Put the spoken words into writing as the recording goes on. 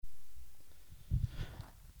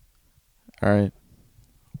All right.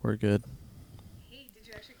 We're good. Hey, did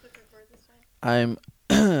you actually click record this time?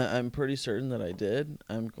 I'm pretty certain that I did.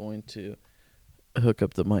 I'm going to hook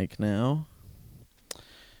up the mic now.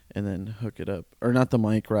 And then hook it up. Or not the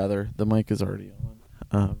mic, rather. The mic is already on.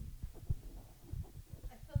 I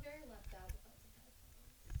feel very left out without some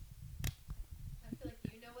headphones. I feel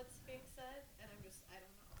like you know what's being said, and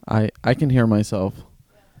I don't know. I can hear myself.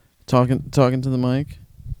 Yeah. Talking to the mic.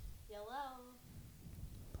 Yellow.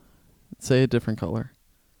 Say a different color.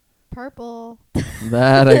 Purple.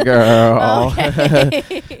 That a girl.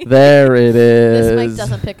 Okay. There it is. This mic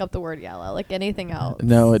doesn't pick up the word yellow like anything else.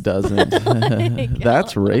 No, it doesn't.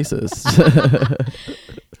 That's racist.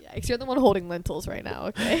 Yikes, you're the one holding lentils right now,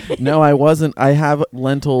 okay? No, I wasn't. I have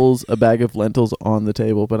lentils, a bag of lentils on the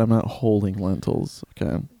table, but I'm not holding lentils.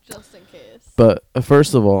 Okay. Just in case. But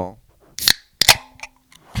first of all,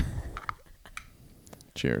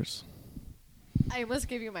 cheers. I almost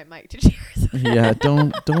gave you my mic to cheers. Yeah,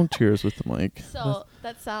 don't cheers with the mic. So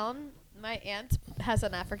that sound, my aunt has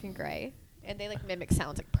an African gray, and they like mimic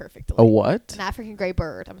sounds like perfectly. A what? An African gray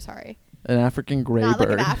bird. I'm sorry. An African gray Not bird.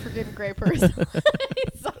 like an African gray person.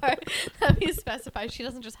 Sorry, let me specify. She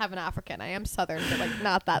doesn't just have an African. I am Southern, but like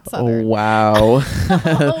not that Oh Southern. wow,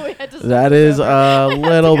 Oh, we had to that start is over. a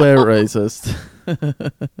little bit racist.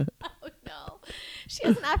 Oh no, she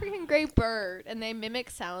has an African gray bird, and they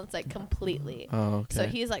mimic sounds like completely. Oh, okay. So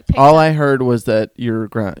he's like. All I heard was that your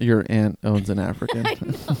aunt owns an African. I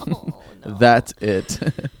know. No. That's it.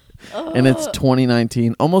 And it's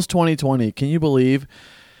 2019, almost 2020. Can you believe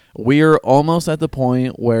we are almost at the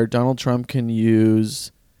point where Donald Trump can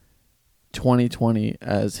use 2020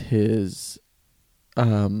 as his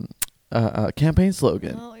campaign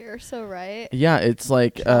slogan? Oh, you're so right. Yeah, it's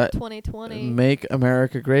like 2020. make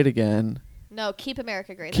America great again. No, keep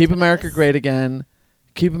America great. Keep That's what it America is. great again.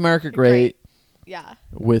 Keep America great Yeah.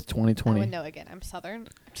 with I 2020. would know again. I'm Southern.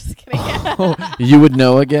 I'm just kidding. You would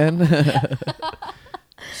know again?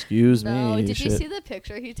 Excuse No, me. did you shit. see the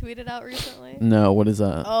picture he tweeted out recently? No, what is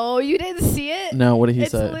that? Oh, you didn't see it? No, what did he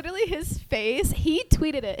It's say? literally his face. He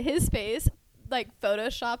tweeted it. His face, like,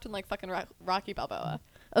 photoshopped in, like, fucking Rocky Balboa.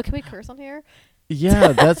 Oh, can we curse on here? Yeah,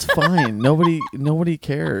 that's fine. Nobody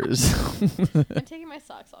cares. I'm taking my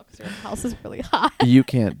socks off because your house is really hot. You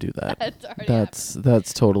can't do that. It's already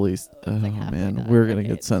That's totally. Oh like halfway man, done. we're gonna Okay,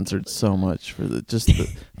 get it's censored so completely much for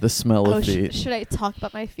the smell of feet. Should I talk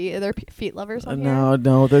about my feet? Are there feet lovers on here?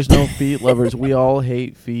 No, there's no feet lovers. We all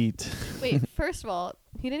hate feet. Wait, first of all,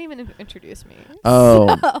 he didn't even introduce me. Oh,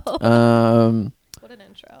 So- what an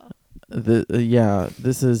intro.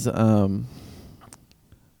 This is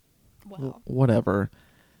Wow. whatever.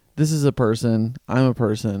 This is a person. I'm a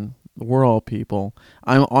person. We're all people.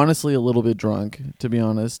 I'm honestly a little bit drunk, to be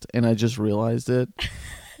honest, and I just realized it.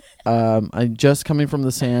 I'm just coming from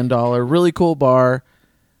the Sand Dollar, really cool bar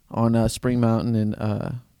on Spring Mountain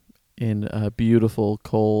in beautiful,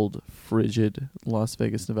 cold, frigid Las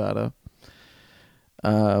Vegas, Nevada.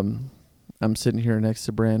 I'm sitting here next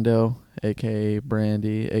to Brando, aka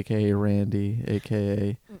Brandy, aka Randy,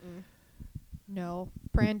 aka. Mm-mm. No.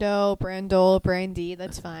 Brando, Brandy,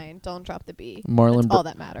 that's fine. Don't drop the B. Marlon That's all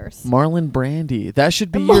that matters. Marlon Brandy. That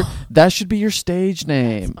should be your stage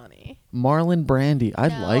name. That's funny. Marlon Brandy. I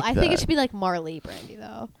like that. I think it should be like Marley Brandy,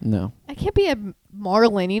 though. No. I can't be a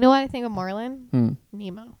Marlin. You know what I think of Marlin?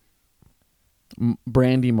 Nemo.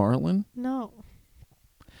 Brandy Marlin? No.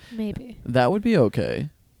 Maybe. That would be okay.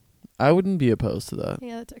 I wouldn't be opposed to that.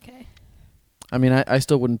 Yeah, that's okay. I mean, I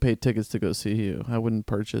still wouldn't pay tickets to go see you. I wouldn't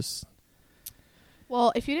purchase.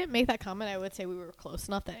 Well, if you didn't make that comment, I would say we were close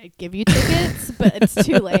enough that I'd give you tickets, but it's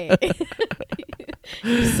too late.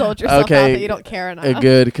 You sold yourself out that you don't care enough.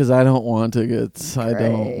 Good, because I don't want tickets. I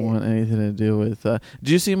don't Great. want anything to do with. Did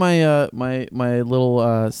you see my my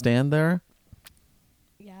little stand there?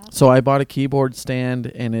 Yeah. So I bought a keyboard stand,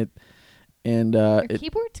 and Your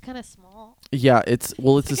keyboard's kind of small. yeah, it's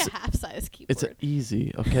It's like a half-size keyboard. It's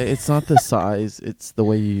easy. Okay, it's not the size; it's the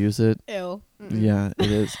way you use it. Ew. Yeah,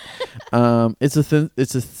 it is. It's a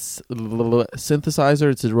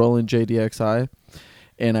synthesizer. It's a Roland JDXi,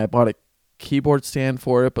 and I bought a keyboard stand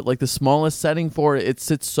for it. But like the smallest setting for it, it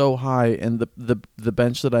sits so high, and the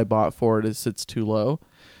bench that I bought for it sits too low,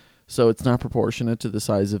 so it's not proportionate to the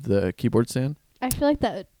size of the keyboard stand. I feel like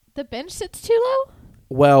the bench sits too low.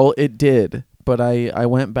 Well, it did, but I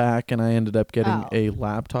went back and I ended up getting Oh. a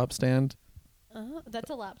laptop stand. That's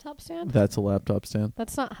a laptop stand? That's a laptop stand.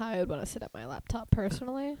 That's not how I would want to sit at my laptop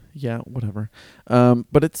personally. Yeah, whatever.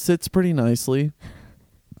 But it sits pretty nicely.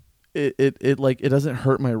 It like it doesn't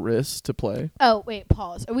hurt my wrist to play. Oh, wait,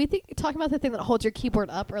 pause. Are we talking about the thing that holds your keyboard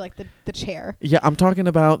up or like the chair? Yeah, I'm talking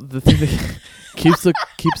about the thing that keeps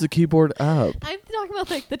the keyboard up. I'm talking about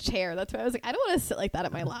like the chair. That's why I was like, I don't want to sit like that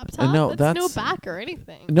at my laptop. No, that's no back or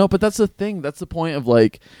anything. No, but that's the thing. That's the point of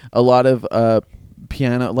like a lot of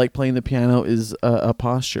piano, like playing the piano is a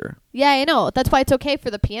posture. Yeah, I know. That's why it's okay for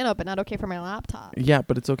the piano, but not okay for my laptop. Yeah,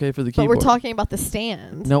 but it's okay for the keyboard. But we're talking about the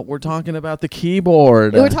stand. No, we're talking about the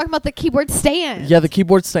keyboard. We're talking about the keyboard stand. Yeah, the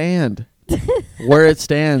keyboard stand. Where it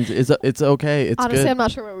stands is it's okay. It's honestly, good. I'm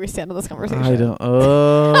not sure where we stand on this conversation. I don't.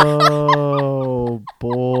 Oh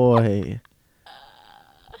boy.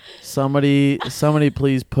 Somebody,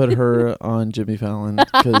 please put her on Jimmy Fallon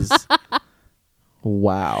because.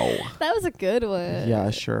 Wow. That was a good one. Yeah,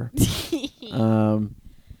 sure. Would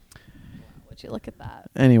you look at that?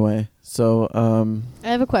 Anyway, so I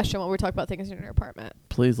have a question while we're talking about things in your apartment.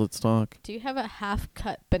 Please, let's talk. Do you have a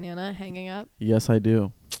half-cut banana hanging up? Yes, I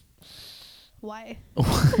do. Why?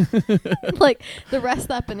 Like the rest of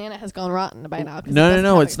that banana has gone rotten by now.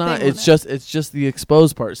 No, it's not. It's just the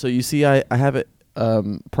exposed part. So you see, I have it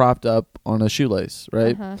propped up on a shoelace,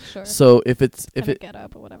 right? Sure. So if it get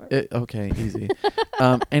up or whatever. Okay, easy.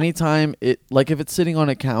 Anytime if it's sitting on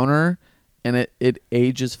a counter and it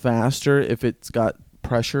ages faster if it's got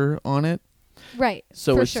pressure on it. Right.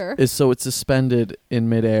 So for it's sure. So it's suspended in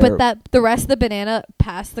midair. But the rest of the banana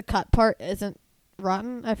past the cut part isn't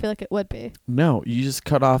rotten. I feel like it would be. No, you just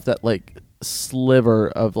cut off that like sliver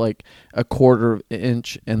of like a quarter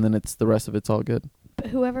inch, and then the rest of it's all good. But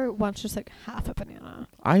whoever wants just like half a banana.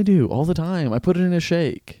 I do all the time. I put it in a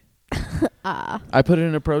shake. I put it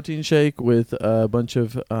in a protein shake with a bunch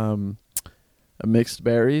of mixed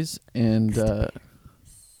berries and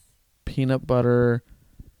peanut butter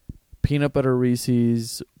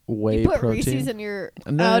Reese's whey you put protein. Reese's in your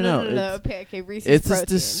No. Okay, Reese's it's protein. this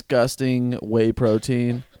disgusting whey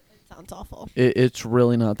protein. It sounds awful. It's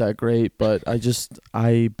really not that great, but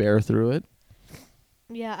I bear through it.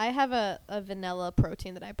 Yeah, I have a vanilla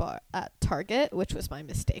protein that I bought at Target, which was my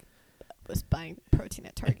mistake. Was buying protein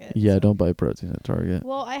at Target. Yeah, don't buy protein at Target.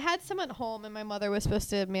 Well, I had some at home, and my mother was supposed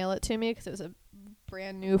to mail it to me because it was a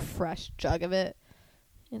brand new, fresh jug of it,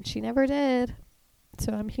 and she never did.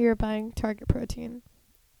 So I'm here buying Target protein.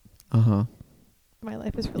 My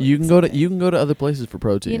life is really. You can go to other places for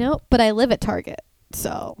protein. You know, but I live at Target,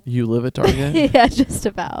 so. You live at Target? Yeah, just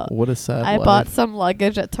about. What a sad I life. bought some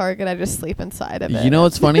luggage at Target. I just sleep inside of it. You know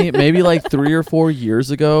what's funny? Maybe like 3 or 4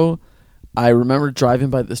 years ago, I remember driving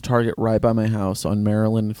by this Target right by my house on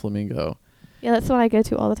Maryland and Flamingo. Yeah, that's the one I go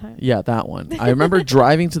to all the time. Yeah, that one. I remember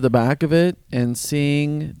driving to the back of it and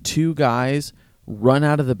seeing two guys run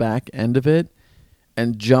out of the back end of it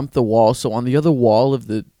and jump the wall. So on the other wall of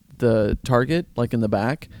the Target, like in the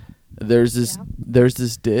back, there's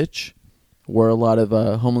this ditch where a lot of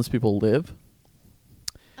homeless people live.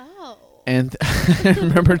 And I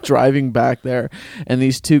remember driving back there, and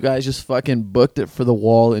these two guys just fucking booked it for the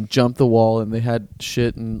wall and jumped the wall, and they had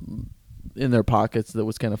shit in their pockets that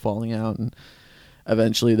was kind of falling out, and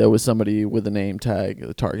eventually there was somebody with a name tag,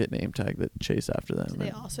 the Target name tag, that chased after them. Did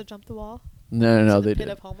they also jump the wall? No, they did. Pit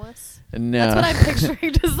of homeless? No. That's what I'm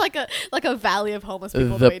picturing, just like a valley of homeless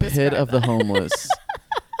people. The pit of the homeless.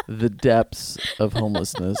 The depths of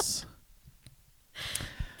homelessness.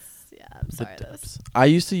 I'm sorry. I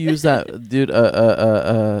used to use that, dude,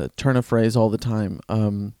 turn of phrase all the time.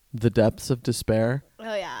 The depths of despair.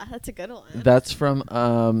 Oh yeah, that's a good one. That's from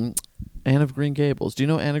Anne of Green Gables. Do you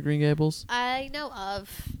know Anne of Green Gables? I know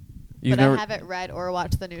of, I haven't read or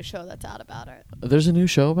watched the new show that's out about it. There's a new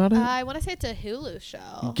show about it? I want to say it's a Hulu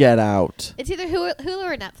show. Get out. It's either Hulu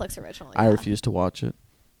or Netflix originally. I refuse to watch it.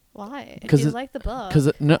 Why? Because you like the book.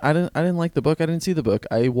 No, I didn't like the book. I didn't see the book.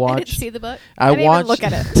 I watched. I didn't see the book. I didn't watched. Even look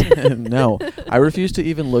at it. No, I refuse to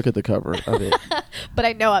even look at the cover of it. But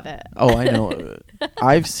I know of it. Oh, I know of it.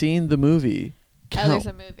 I've seen the movie. Oh, there's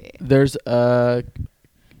a movie. There's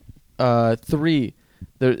 3.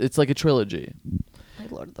 It's like a trilogy.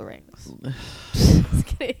 Like Lord of the Rings. Just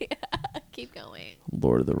kidding. Keep going.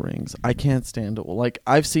 Lord of the Rings. I can't stand it. Like,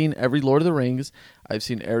 I've seen every Lord of the Rings. I've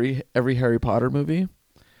seen every Harry Potter movie.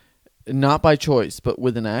 Not by choice, but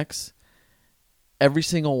with an X. Every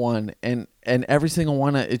single one, and every single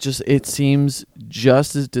one, it seems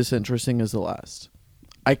just as disinteresting as the last.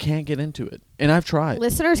 I can't get into it, and I've tried.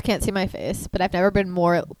 Listeners can't see my face, but I've never been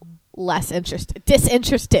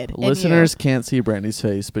disinterested. Listeners can't see Brandy's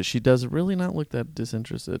face, but she does really not look that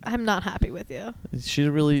disinterested. I'm not happy with you. She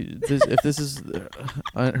really. If this is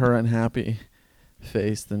her unhappy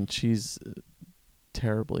face, then she's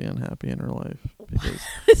terribly unhappy in her life. Because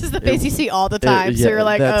this is the face you see all the time, so you're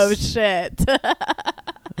like, oh shit.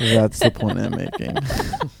 That's the point I'm making.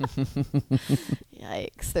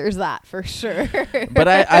 Yikes! There's that for sure. But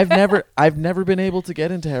I've never been able to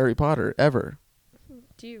get into Harry Potter ever.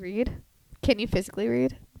 Do you read? Can you physically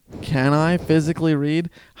read? Can I physically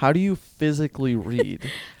read? How do you physically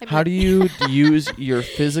read? How do you use your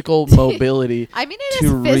physical mobility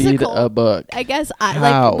to read a book? I guess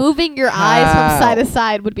like moving your eyes from side to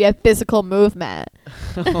side would be a physical movement.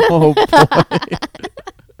 Oh boy.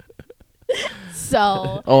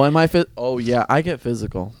 So. Oh, am I Oh yeah, I get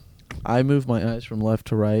physical. I move my eyes from left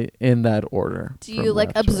to right in that order. Do you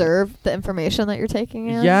like observe the information that you're taking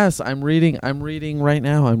in? Yes, I'm reading right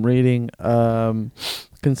now. I'm reading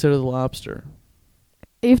Consider the Lobster.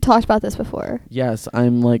 You've talked about this before. Yes,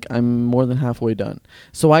 I'm more than halfway done.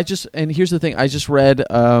 So and here's the thing, I just read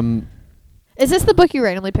Is this the book you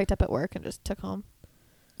randomly picked up at work and just took home?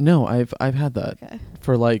 No, I've had that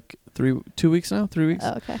for like 2 weeks now, 3 weeks.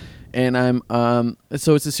 Oh, okay. And I'm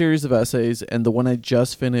so it's a series of essays, and the one I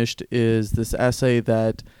just finished is this essay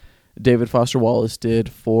that David Foster Wallace did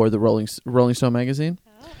for the Rolling Stone magazine.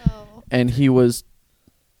 Oh. And he was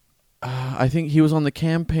I think he was on the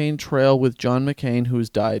campaign trail with John McCain, who's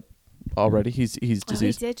died already. He's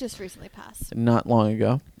deceased. He did just recently pass. Not long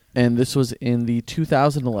ago. And this was in the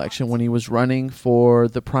 2000 election when he was running for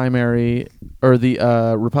the primary or the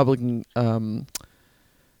Republican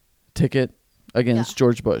ticket against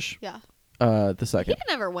George Bush. Yeah. The second. He could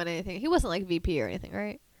never win anything. He wasn't like VP or anything,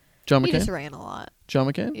 right? John McCain? He just ran a lot. John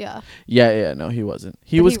McCain? Yeah. Yeah, no, he wasn't.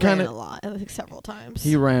 He was kind of ran a lot, like several times.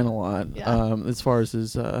 He ran a lot. Yeah. As far as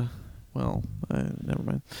his never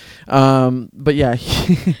mind. But yeah,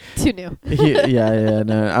 too new.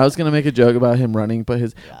 No. I was gonna make a joke about him running, but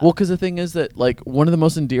because the thing is that like one of the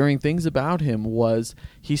most endearing things about him was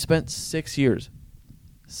he spent 6 years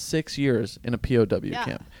in a POW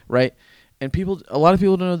camp, right? And a lot of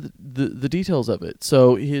people don't know the details of it.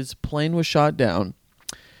 So his plane was shot down.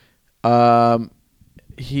 Both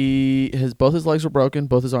his legs were broken,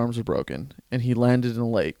 both his arms were broken, and he landed in a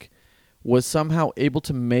lake. Was somehow able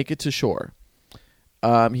to make it to shore.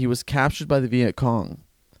 He was captured by the Viet Cong,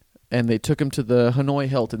 and they took him to the Hanoi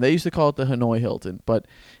Hilton. They used to call it the Hanoi Hilton, but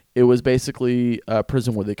it was basically a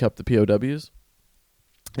prison where they kept the POWs.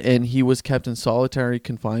 And he was kept in solitary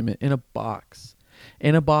confinement in a box,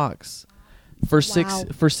 for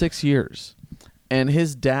 6 years. And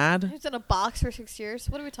his dad, he was in a box for 6 years.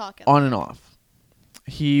 What are we talking? On and off.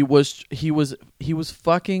 He was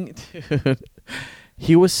fucking. Dude,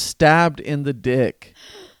 he was stabbed in the dick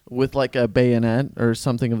with like a bayonet or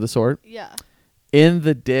something of the sort. Yeah. In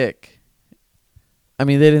the dick. I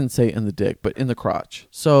mean, they didn't say in the dick, but in the crotch.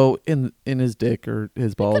 So in his dick or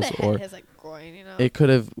his balls, or his like groin, you know. It could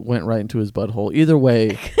have went right into his butthole. Either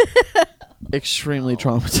way, extremely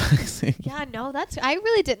traumatizing. Yeah, no, I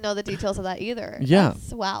really didn't know the details of that either. Yeah.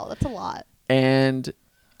 Wow, that's a lot. And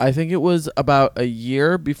I think it was about a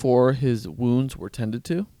year before his wounds were tended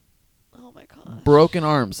to. Oh my god. Broken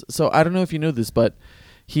arms. So I don't know if you knew this, but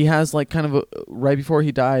he has like kind of right before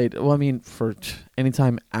he died. Well, I mean, for any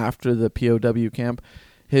time after the POW camp,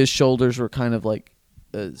 his shoulders were kind of like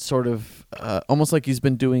sort of almost like he's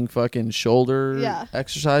been doing fucking shoulder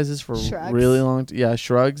exercises for shrugs. Really long.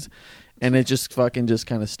 Shrugs, and it just fucking just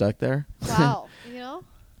kind of stuck there. Wow, you know.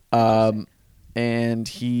 And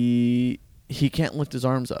he can't lift his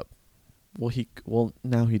arms up. Well,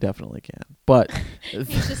 now he definitely can. But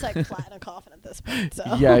he's just like flat in a coffin at this point. So.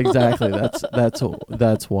 Yeah, exactly.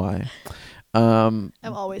 That's why. I'm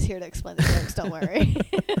always here to explain the jokes. Don't worry.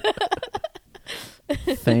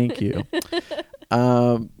 Thank you.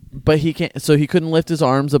 But he can't. So he couldn't lift his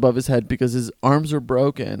arms above his head because his arms were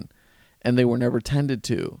broken, and they were never tended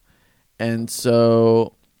to, and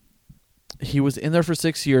so he was in there for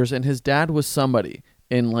 6 years. And his dad was somebody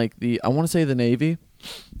in like I want to say the Navy.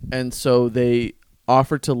 And so they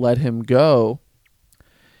offered to let him go,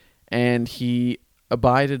 and he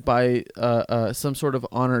abided by some sort of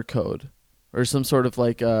honor code, or some sort of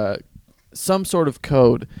like some sort of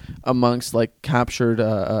code amongst like captured.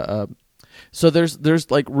 So there's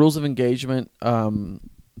like rules of engagement. One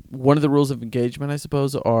of the rules of engagement, I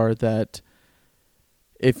suppose, are that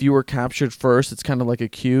if you were captured first, it's kind of like a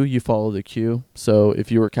queue. You follow the queue. So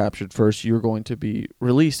if you were captured first, you're going to be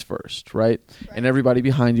released first, right? And everybody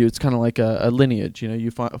behind you, it's kind of like a lineage. You know,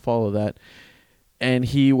 you follow that. And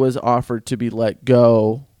he was offered to be let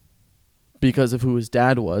go because of who his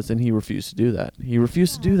dad was, and he refused to do that. He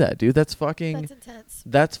refused to do that, dude. That's intense.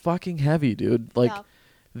 That's fucking heavy, dude. Like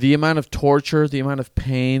the amount of torture, the amount of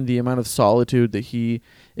pain, the amount of solitude that he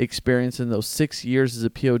experienced in those 6 years as a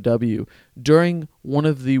POW during one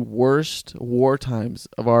of the worst war times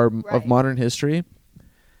of modern history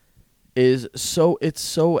it's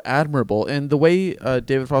so admirable. And the way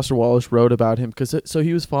David Foster Wallace wrote about him, so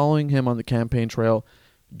he was following him on the campaign trail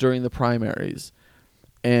during the primaries,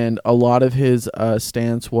 And a lot of his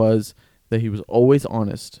stance was that he was always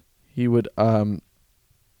honest. He would, honestly,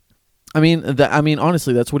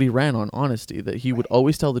 that's what he ran on, honesty, that he would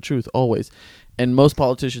always tell the truth, always. And most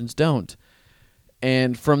politicians don't.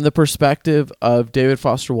 And from the perspective of David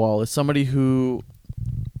Foster Wallace, somebody who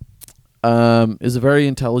is a very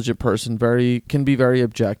intelligent person, can be very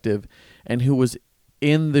objective, and who was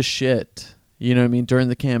in the shit, you know what I mean, during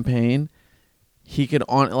the campaign, he could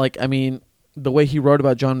the way he wrote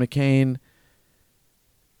about John McCain,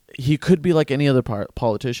 he could be like any other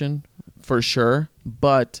politician, for sure,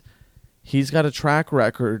 but he's got a track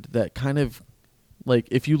record that kind of, like,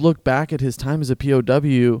 if you look back at his time as a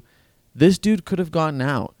POW, this dude could have gotten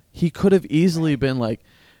out. He could have easily been like,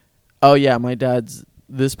 oh yeah, my dad's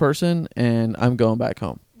this person and I'm going back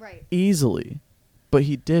home. Right. Easily. But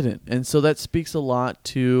he didn't. And so that speaks a lot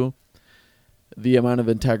to the amount of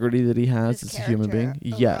integrity that he has as a human being.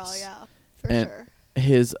 Overall, yes. Yeah, for and sure.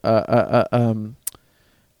 His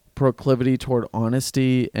proclivity toward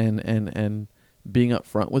honesty and being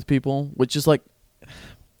upfront with people, which is like,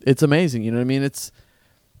 it's amazing. You know what I mean? It's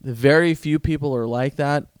very few people are like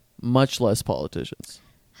that, much less politicians.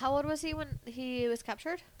 How old was he when he was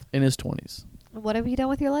captured? In his 20s. What have you done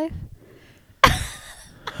with your life?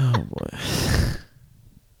 Oh boy.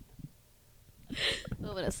 A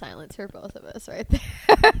little bit of silence for both of us right there.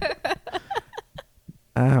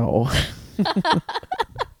 Ow.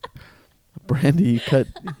 Brandy,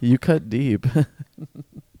 you cut deep.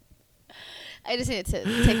 I just needed to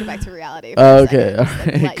take it back to reality. Okay, all right.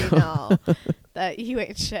 right. Let you know that you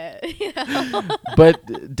ain't shit. You know?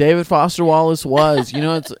 But David Foster Wallace was,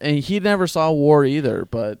 and he never saw war either.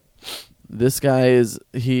 But this guy is,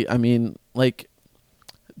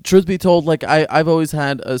 truth be told, like I've always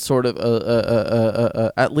had a sort of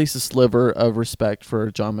at least a sliver of respect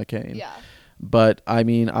for John McCain. Yeah. But I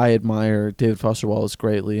admire David Foster Wallace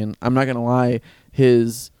greatly, and I'm not gonna lie,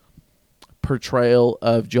 his portrayal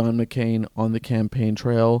of John McCain on the campaign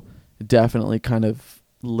trail definitely kind of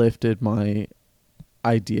lifted my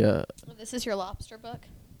idea. This is your lobster book?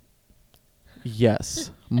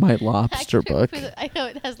 Yes, my lobster book. I know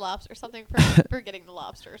it has lobster, something for getting the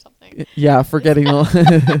lobster or something. Yeah, forgetting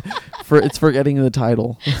it's forgetting the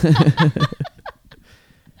title.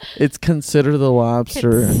 It's Consider the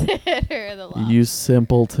Lobster. Consider the lobster. You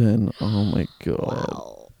simpleton. Oh my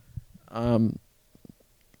god. Wow.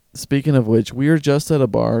 Speaking of which, we were just at a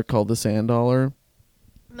bar called the Sand Dollar.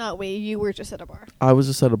 Not we, you were just at a bar. I was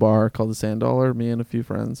just at a bar called the Sand Dollar, me and a few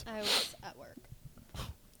friends. I was at work.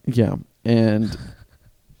 Yeah, and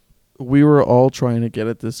we were all trying to get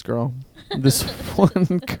at this girl. This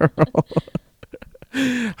one girl.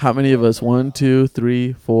 How many of us? 1, 2,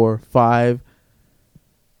 3, 4, 5,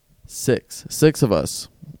 6. 6 of us.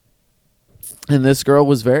 And this girl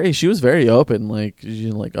was very open. Like,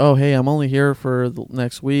 she's like, oh, hey, I'm only here for the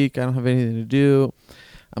next week. I don't have anything to do.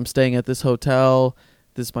 I'm staying at this hotel.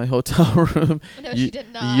 This is my hotel room. No, she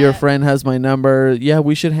did not. Your friend has my number. Yeah,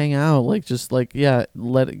 we should hang out. Like, just like, yeah,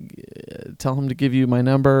 tell him to give you my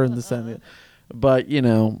number and this and that. But,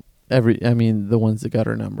 the ones that got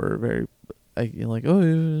her number are very,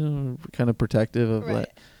 kind of protective of right.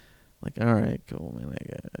 Like, all right, cool, man,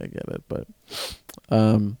 I get it. But,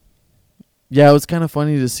 yeah, it was kind of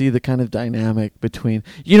funny to see the kind of dynamic between,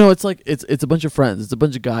 it's like it's a bunch of friends, it's a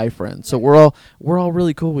bunch of guy friends. So we're all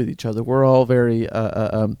really cool with each other. We're all very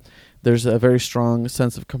there's a very strong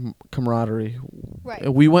sense of camaraderie.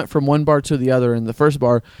 Right. We went from one bar to the other. In the first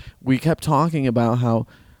bar, we kept talking about how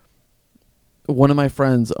one of my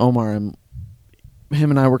friends, Omar, him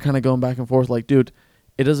and I were kind of going back and forth like, dude,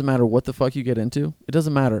 it doesn't matter what the fuck you get into. It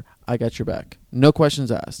doesn't matter. I got your back. No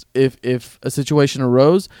questions asked. If a situation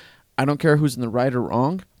arose, I don't care who's in the right or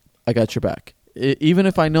wrong. I got your back. Even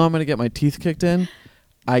if I know I'm going to get my teeth kicked in,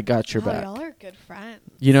 I got your back. Y'all are good friends.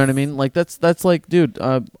 You know what I mean? Like, that's like, dude,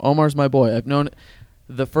 Omar's my boy. I've known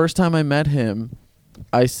the first time I met him,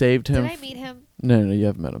 I saved him. Did I meet him? No, you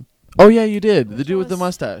haven't met him. Oh yeah, you did. Which the dude with the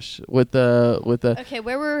mustache, with the. Okay,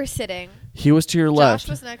 where were we sitting? He was to your left. Josh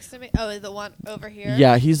was next to me. Oh, the one over here.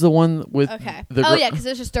 Yeah, he's the one with. Okay. Yeah, because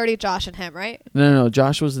it was just Dirty Josh and him, right? No,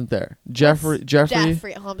 Josh wasn't there. Jeffrey.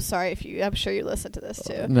 Oh, I'm sorry I'm sure you listen to this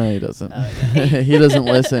too. No, he doesn't. Okay. He doesn't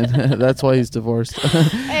listen. That's why he's divorced.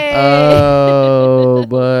 Hey. Oh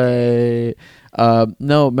boy.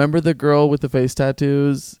 No, remember the girl with the face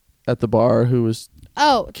tattoos at the bar who was.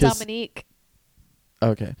 Oh, Dominique.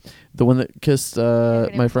 Okay, the one that kissed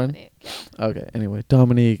my friend. Yeah. Okay, anyway,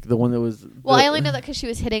 Dominique, the one that was. Well, I only know that because she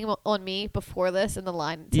was hitting on me before this in the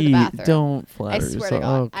line to the bathroom. Don't flatter I yourself. swear to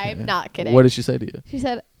God, okay. I'm not kidding. What did she say to you? She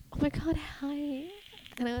said, "Oh my God, hi,"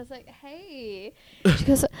 and I was like, "Hey." She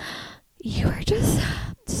goes, You are just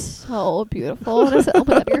so beautiful. And I said, oh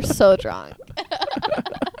my God, you're so drunk.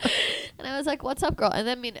 And I was like, what's up, girl? And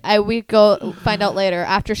then we go find out later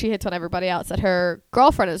after she hits on everybody else that her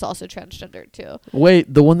girlfriend is also transgender too.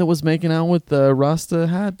 Wait, the one that was making out with the Rasta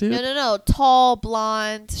hat dude? No. Tall,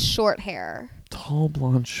 blonde, short hair. Tall,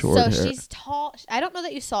 blonde, short hair. So she's tall. I don't know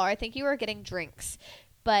that you saw her. I think you were getting drinks.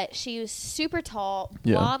 But she was super tall,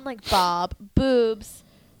 blonde like Bob, boobs,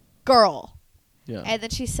 girl. Yeah. And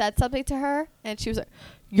then she said something to her, and she was like,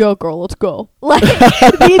 yo, girl, let's go. Like,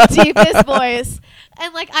 the deepest voice.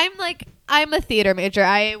 And, like, I'm a theater major.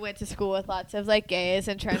 I went to school with lots of, like, gays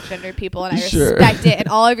and transgender people, and I respect it. And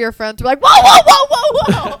all of your friends were like, whoa, whoa, whoa,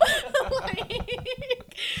 whoa, whoa. Like,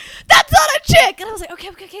 that's not a chick. And I was like,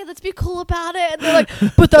 okay, let's be cool about it. And they're like,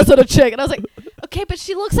 but that's not a chick. And I was like, okay, but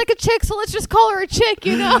she looks like a chick, so let's just call her a chick,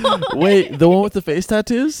 you know? Wait, the one with the face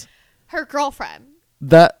tattoos? Her girlfriend.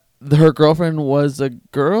 Her girlfriend was a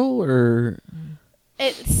girl, or?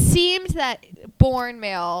 It seemed that born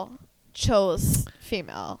male chose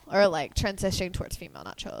female, or like transitioning towards female,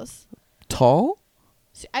 not chose. Tall?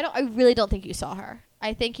 So I really don't think you saw her.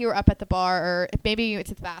 I think you were up at the bar, or maybe you went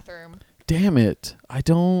to the bathroom. Damn it. I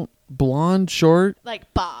don't. Blonde, short?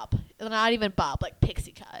 Like Bob. Not even Bob, like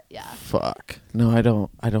pixie cut. Yeah. Fuck. No, I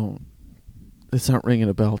don't. It's not ringing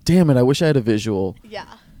a bell. Damn it. I wish I had a visual. Yeah.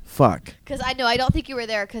 Fuck. Because I don't think you were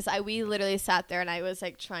there, because we literally sat there and I was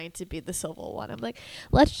like trying to be the civil one. I'm like,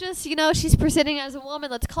 let's just, she's presenting as a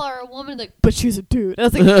woman. Let's call her a woman. Like, but she's a dude. And I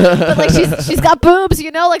was like, but like she's got boobs,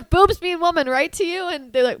 like boobs mean woman, right, to you?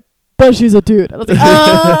 And they're like, but she's a dude. And I was like,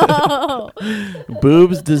 oh.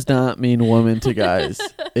 Boobs does not mean woman to guys.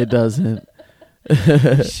 It doesn't.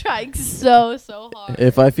 Trying so hard.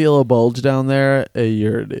 If I feel a bulge down there,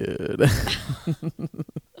 you're a dude.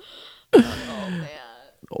 Oh, man.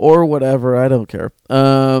 Or whatever, I don't care.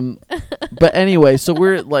 But anyway, so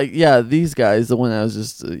we're like, these guys, the one I was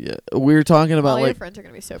just, we were talking about, all like, your friends are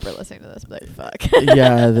gonna be sober listening to this, but fuck.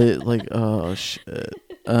 yeah, they like, oh shit.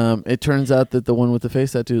 It turns out that the one with the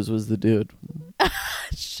face tattoos was the dude.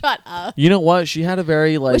 Shut up. You know what? She had a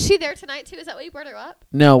very like. Was she there tonight too? Is that why you brought her up?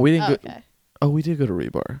 No, we didn't go. Okay. Oh, we did go to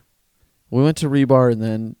Rebar. We went to Rebar and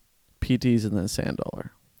then PT's and then Sand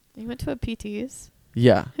Dollar. You went to a PT's?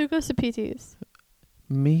 Yeah. Who goes to PT's?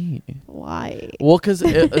 Me. Why? Well, because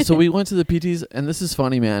so we went to the PT's, and this is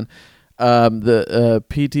funny, man. The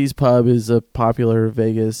PT's pub is a popular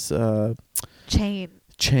Vegas chain.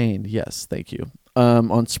 Yes, thank you.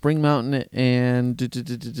 On Spring Mountain and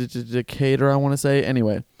Decatur, I want to say.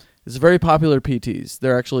 Anyway, it's a very popular PT's.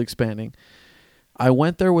 They're actually expanding. I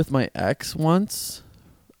went there with my ex once,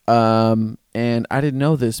 and I didn't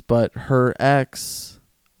know this, but her ex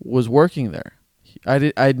was working there.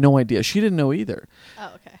 I had no idea. She didn't know either.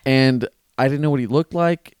 Oh, okay. And I didn't know what he looked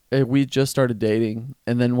like. We just started dating,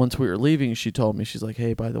 and then once we were leaving, she told me, she's like,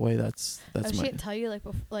 "Hey, by the way, that's she my." didn't tell you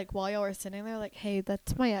like while y'all were sitting there, like, "Hey,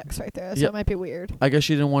 that's my ex right there." So it might be weird. I guess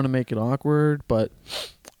she didn't want to make it awkward, but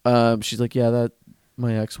she's like, "Yeah, that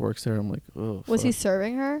my ex works there." I'm like, "Oh." Was he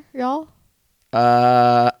serving her, y'all?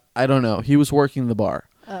 I don't know. He was working the bar.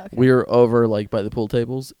 Oh, okay. We were over like by the pool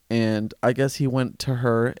tables, and I guess he went to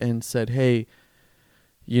her and said, "Hey,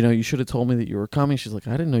 you should have told me that you were coming." She's like,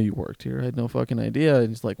 "I didn't know you worked here. I had no fucking idea." And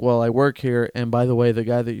he's like, "Well, I work here. And by the way, the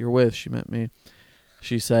guy that you're with," she meant me.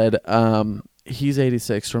 She said, "He's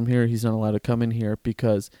 86 from here. He's not allowed to come in here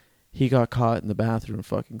because he got caught in the bathroom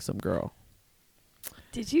fucking some girl."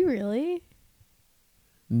 Did you really?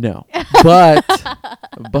 No, but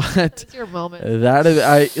It's your moment.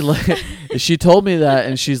 she told me that,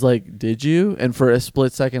 and she's like, "Did you?" And for a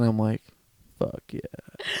split second, I'm like, "Fuck yeah."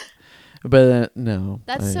 But no.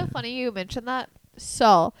 That's so funny you mentioned that.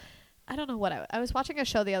 So, I don't know what I was watching a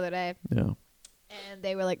show the other day. Yeah. And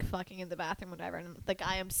they were like fucking in the bathroom, whatever. And the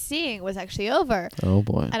guy I'm seeing was actually over. Oh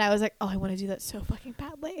boy. And I was like, oh, I want to do that so fucking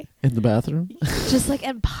badly. In the bathroom? Just like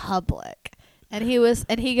in public. And he goes,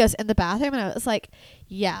 in the bathroom? And I was like,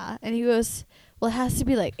 yeah. And he goes, well, it has to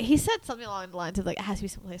be like, he said something along the lines of like, it has to be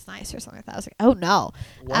someplace nice or something like that. I was like, oh no.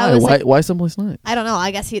 Why someplace nice? I don't know.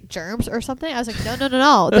 I guess he had germs or something. I was like,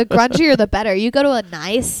 no. The grungier, the better. You go to a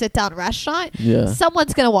nice sit down restaurant,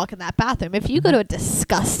 someone's going to walk in that bathroom. If you go to a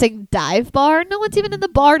disgusting dive bar, no one's even in the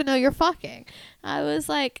bar to know you're fucking. I was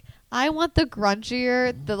like, I want the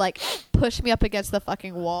grungier, the like push me up against the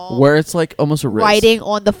fucking wall. Where it's like almost a risk. Writing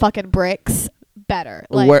on the fucking bricks. Better.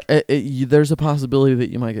 Like, where there's a possibility that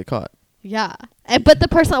you might get caught. Yeah. But the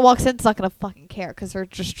person that walks in is not going to fucking care because they're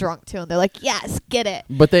just drunk too. And they're like, yes, get it.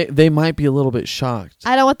 But they might be a little bit shocked.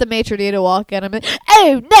 I don't want the maitre d' to walk in. I'm like,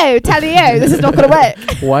 oh, no, Talia, this is not going to work.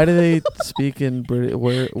 Why do they speak in British?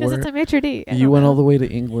 Because it's a maitre d'. You went all the way to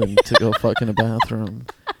England to go fuck in a bathroom.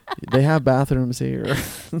 They have bathrooms here.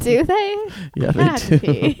 Do they? Yeah, I they had to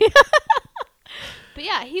do. pee. But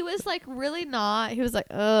yeah, he was like really not. He was like,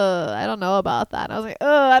 I don't know about that. And I was like,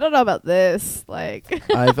 I don't know about this. Like,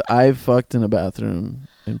 I've fucked in a bathroom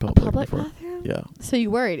in a public public before. bathroom. Yeah. So you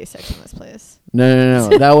were 86 in this place. No.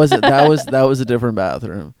 That was a different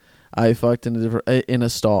bathroom. I fucked in a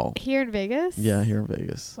stall. Here in Vegas? Yeah, here in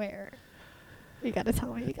Vegas. Where? You gotta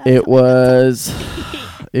tell me. It was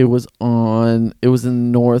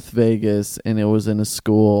in North Vegas, and it was in a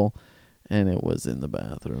school, and it was in the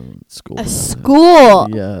bathroom. School. A school?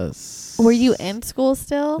 Yes. Were you in school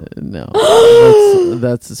still? No.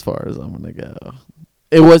 That's as far as I'm gonna go.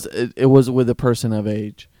 It was with a person of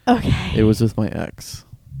age. Okay. It was with my ex.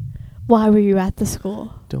 Why were you at the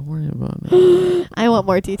school? Don't worry about it. I want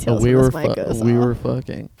more details. we when were this mic goes we off. were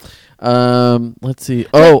fucking. Let's see.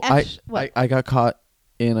 Oh, what? I got caught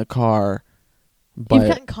in a car You've by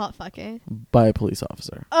gotten caught fucking? by a police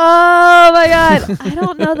officer. Oh my god. I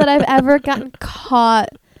don't know that I've ever gotten caught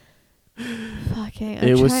fucking.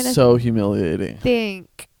 It was so humiliating.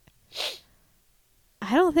 Think.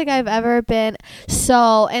 I don't think I've ever been.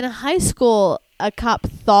 So in high school, a cop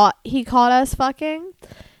thought he caught us fucking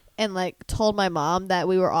and like told my mom that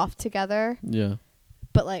we were off together. Yeah.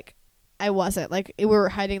 But like I wasn't. Like we were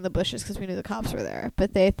hiding in the bushes because we knew the cops were there.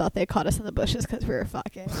 But they thought they caught us in the bushes because we were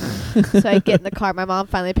fucking. So I get in the car. My mom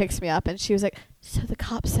finally picks me up and she was like, so the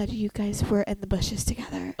cops said you guys were in the bushes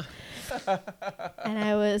together. And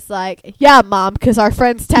I was like, yeah, Mom, because our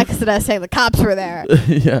friends texted us saying the cops were there.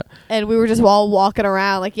 Yeah. And we were just all walking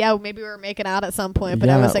around. Like, yeah, maybe we were making out at some point. But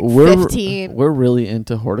I was like we're 15. We're really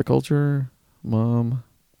into horticulture, Mom.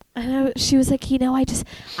 And she was like,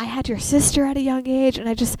 I had your sister at a young age,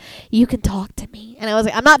 and you can talk to me. And I was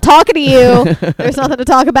like, I'm not talking to you. There's nothing to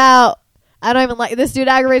talk about. I don't even like this dude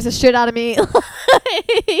aggravates the shit out of me.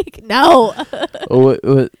 Like, no.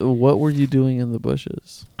 What were you doing in the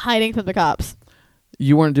bushes? Hiding from the cops.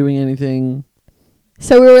 You weren't doing anything.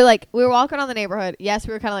 So we were walking around the neighborhood. Yes,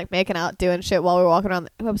 we were kind of like making out, doing shit while we were walking around.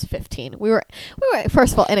 I was 15. We were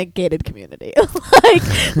first of all in a gated community. Like,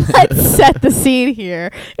 let's set the scene here.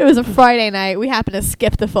 It was a Friday night. We happened to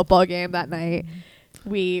skip the football game that night.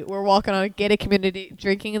 We were walking on a gated community,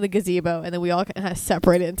 drinking in the gazebo, and then we all kind of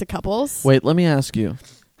separated into couples. Wait, let me ask you.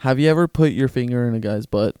 Have you ever put your finger in a guy's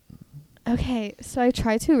butt? Okay, so I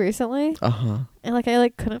tried to recently, Uh-huh. and I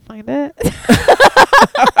couldn't find it.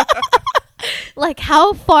 Like,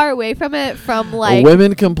 how far away from it from like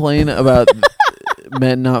women complain about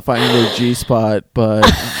men not finding their G-spot, but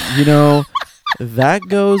that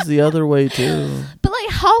goes the other way too. But like,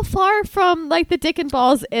 how far from like the dick and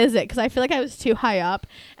balls is it? Because I feel like I was too high up,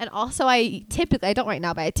 and also I don't right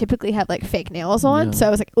now, but I typically have like fake nails on, Yeah. so I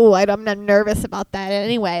was like, oh, I'm not nervous about that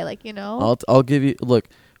anyway. Like, I'll give you look.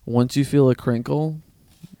 Once you feel a crinkle,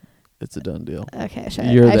 it's a done deal. Okay, I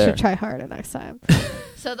should try harder next time.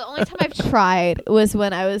 So the only time I've tried was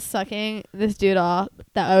when I was sucking this dude off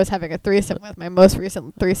that I was having a threesome with, my most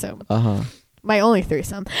recent threesome. Uh-huh. My only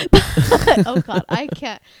threesome. Oh god, I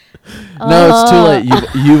can't. No, it's too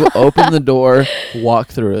late. You've opened the door, walk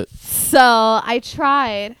through it. So I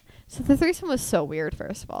tried. So the threesome was so weird,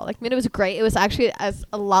 first of all. Like, I mean, it was great. It was actually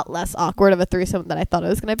a lot less awkward of a threesome than I thought it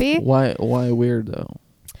was going to be. Why weird though?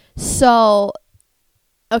 So,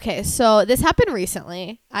 okay, so this happened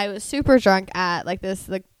recently. I was super drunk at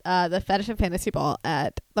the Fetish and Fantasy Ball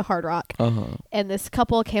at the Hard Rock. Uh-huh. And this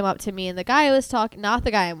couple came up to me, and the guy I was talking, not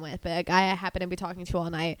the guy I'm with, but a guy I happened to be talking to all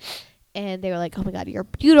night. And they were like, oh my god, you're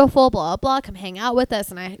beautiful, blah, blah, blah, come hang out with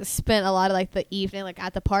us. And I spent a lot of like the evening like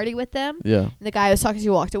at the party with them. Yeah. And the guy I was talking to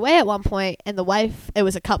walked away at one point, and the wife, it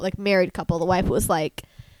was a couple, like married couple. The wife was like,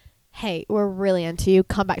 hey, we're really into you.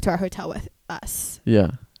 Come back to our hotel with us.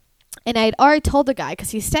 Yeah. And I'd already told the guy, because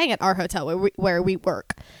he's staying at our hotel where we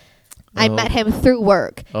work. I met him through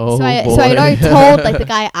work. Oh, so I'd boy. already told like the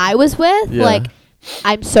guy I was with, Yeah. like,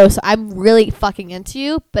 I'm really fucking into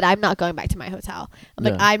you, but I'm not going back to my hotel. I'm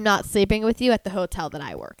like, Yeah. I'm not sleeping with you at the hotel that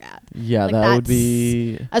I work at. Yeah, Like, that would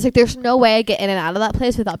be I was like, there's no way I get in and out of that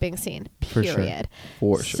place without being seen. For sure. Period.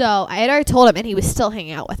 for sure. So I had already told him, and he was still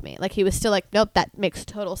hanging out with me. Like, he was still like, nope, that makes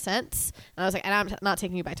total sense. And I was like, and I'm not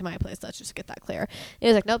taking you back to my place. Let's just get that clear. He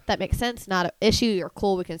was like, nope, that makes sense. Not an issue. You're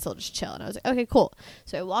cool. We can still just chill. And I was like, okay, cool.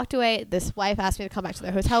 So I walked away. This wife asked me to come back to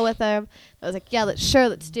their hotel with them. I was like, yeah, let's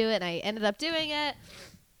do it. And I ended up doing it.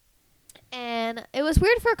 And it was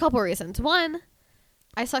weird for a couple reasons. One,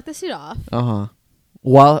 I sucked the suit off.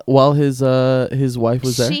 While his wife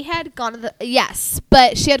was there. She had gone to the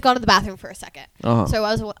but she had gone to the bathroom for a second. So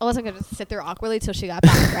I wasn't gonna sit there awkwardly till she got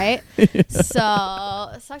back, right? So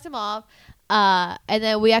I sucked him off. And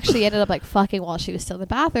then we actually ended up like fucking while she was still in the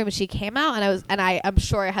bathroom, and she came out, and I'm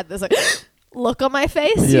sure I had this like look on my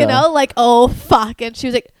face, you know, like, oh fuck. And she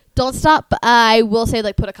was like, don't stop, but I will say,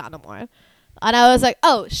 like, put a condom on. And I was like,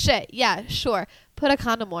 oh shit, yeah, sure, put a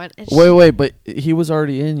condom on. And wait, but he was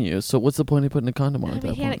already in you, so what's the point of putting a condom on? I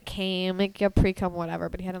mean, he hadn't came, like, pre-cum, whatever,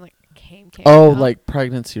 but he hadn't like came. Oh, like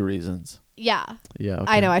pregnancy reasons. Yeah. Yeah. Okay.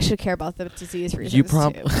 I know I should care about the disease reasons. You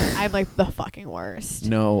too. I'm like the fucking worst.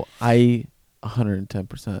 No, I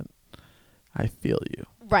 110%. I feel you.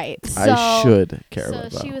 Right. So, I should care about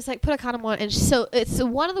that. So she was like, put a condom on. And so it's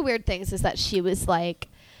one of the weird things is that she was like,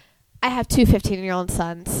 I have two 15-year-old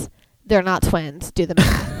sons. They're not twins. Do the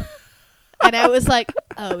math. And I was like,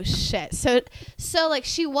 oh shit. So like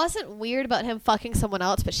she wasn't weird about him fucking someone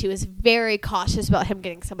else, but she was very cautious about him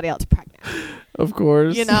getting somebody else pregnant. Of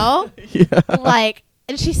course. You know? Yeah. Like,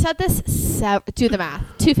 and she said this, do the math.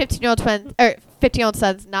 Two 15-year-old twins, or 15-year-old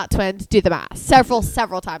sons, not twins, do the math. Several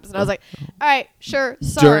times. And I was like, all right, sure,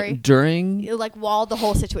 sorry. During? Like, while the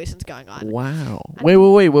whole situation's going on. Wow.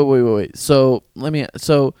 Wait. So,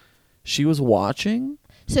 she was watching?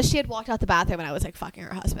 So she had walked out the bathroom, and I was like fucking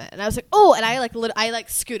her husband. And I was like, oh, and I like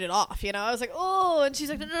scooted off, you know? I was like, oh, and she's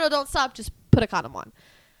like, no, don't stop. Just put a condom on.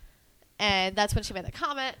 And that's when she made the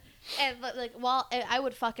comment. And like, while I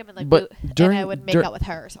would fuck him and like, and I would make out with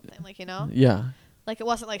her or something, like, you know? Yeah. Like, it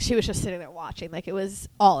wasn't like she was just sitting there watching. Like, it was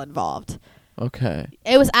all involved. Okay.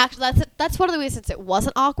 It was actually, that's one of the reasons it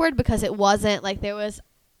wasn't awkward, because it wasn't like there was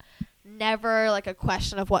never like a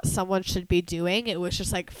question of what someone should be doing. It was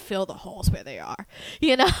just like fill the holes where they are,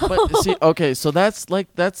 you know? But see, okay, so that's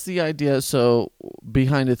the idea. So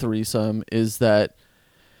behind a threesome is that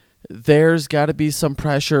there's got to be some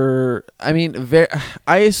pressure. I mean,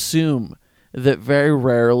 I assume that very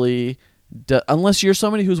rarely, unless you're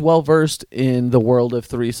somebody who's well versed in the world of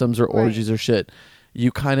threesomes or orgies or shit,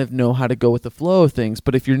 you kind of know how to go with the flow of things.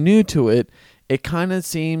 But if you're new to it, it kind of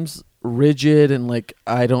seems rigid and like,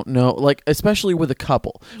 I don't know, like, especially with a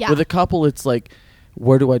couple. Yeah. With a couple, it's like,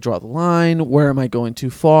 where do I draw the line? Where am I going too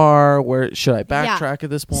far? Where should I backtrack at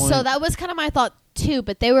this point? So that was kind of my thought too,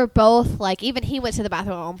 but they were both like, even he went to the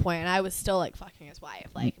bathroom at one point, and I was still like fucking his wife.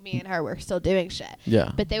 Like, me and her were still doing shit.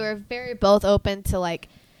 Yeah. But they were very both open to like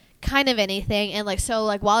kind of anything. And like, so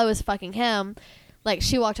like while I was fucking him, like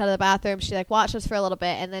she walked out of the bathroom, she like watched us for a little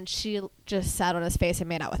bit, and then she just sat on his face and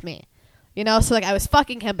made out with me. You know, so like I was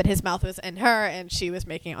fucking him, but his mouth was in her, and she was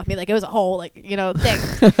making out with me. Like, it was a whole, like, you know, thing.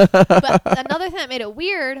 But another thing that made it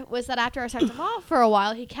weird was that after I sucked him off for a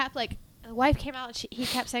while, he kept like, the wife came out, and he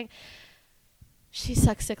kept saying, she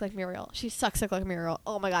sucks sick like Muriel. She sucks sick like Muriel.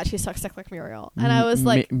 Oh my God, she sucks sick like Muriel. And I was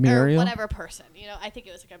like, Muriel? Or whatever person, you know, I think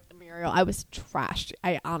it was like a Muriel. I was trashed.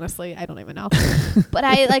 I honestly, I don't even know. But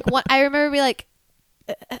I like, I remember being like,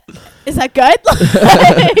 is that good?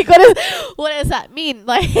 Like, what does that mean?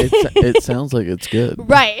 Like, it sounds like it's good,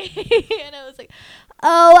 right? And I was like,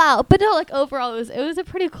 oh wow. But no, like overall, it was a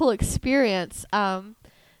pretty cool experience. The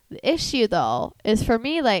issue though is for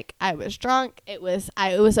me, like, I was drunk. It was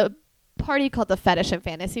a party called the Fetish and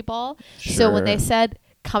Fantasy Ball. Sure. So when they said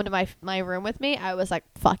come to my room with me, I was like,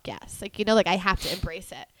 fuck yes. Like, you know, like I have to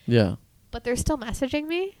embrace it. Yeah. But they're still messaging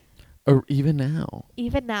me. Or even now.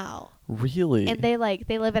 Really? And they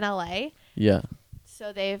live in LA. Yeah.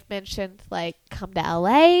 So they've mentioned like come to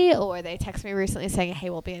LA, or they text me recently saying, hey,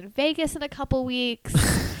 we'll be in Vegas in a couple weeks.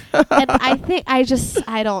 And I think I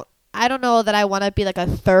don't know that I want to be like a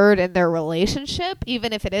third in their relationship,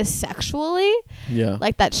 even if it is sexually. Yeah.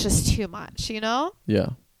 Like, that's just too much, you know? Yeah.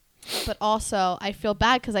 But also I feel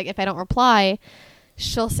bad because like if I don't reply,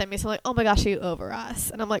 she'll send me something like, oh my gosh, are you over us?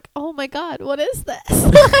 And I'm like, oh my God, what is this?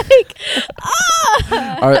 Like,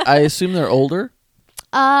 I assume they're older?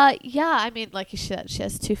 Yeah, I mean, like you said, she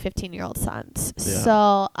has two 15-year-old sons. Yeah.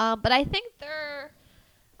 So, but I think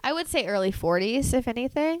I would say early 40s, if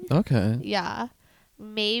anything. Okay. Yeah.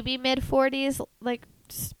 Maybe mid 40s, like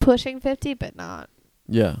pushing 50, but not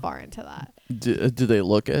far into that. Do they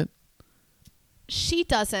look it? She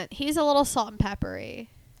doesn't. He's a little salt and peppery.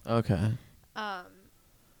 Okay. But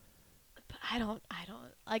I don't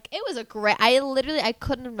like, it was I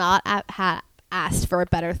couldn't have not had asked for a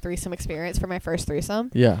better threesome experience for my first threesome.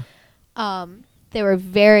 Yeah. They were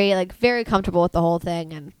very comfortable with the whole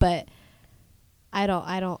thing, but it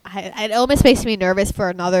almost makes me nervous for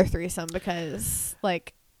another threesome because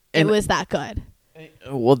like it was that good.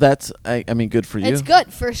 Well, that's I mean, good for you. It's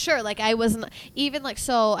good for sure. Like I wasn't even like,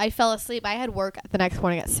 so I fell asleep. I had work the next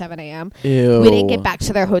morning at 7 a.m. Ew. We didn't get back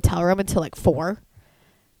to their hotel room until like 4.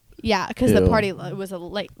 Yeah, because the Ew. party was a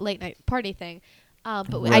late night party thing.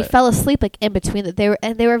 But I Right. fell asleep like in between that.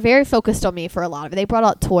 They were very focused on me for a lot of it. They brought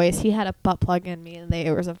out toys. He had a butt plug in me, and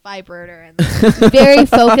there was a vibrator, and very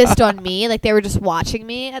focused on me. Like they were just watching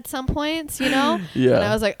me at some points, you know. Yeah. And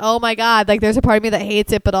I was like, oh my god, like there's a part of me that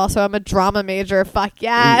hates it, but also I'm a drama major. Fuck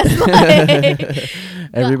yes. Like,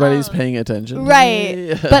 Everybody's paying attention. to right.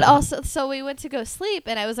 me. But also, so we went to go sleep,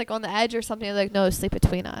 and I was like on the edge or something. I was like, no, sleep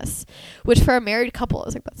between us. Which for a married couple, I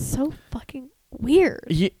was like, that's so fucking weird.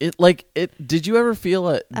 Did you ever feel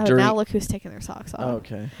it Oh, during? now look who's taking their socks off. Oh,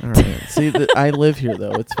 okay. All right. See, I live here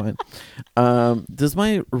though. It's fine. Does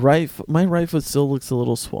my right foot still looks a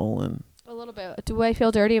little swollen? A little bit. Do I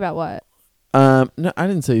feel dirty about what? No, I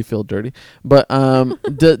didn't say you feel dirty, but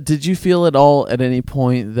did you feel at all at any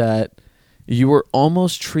point that you were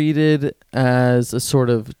almost treated as a sort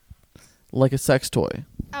of like a sex toy?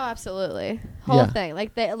 Oh, absolutely. Whole Yeah. thing.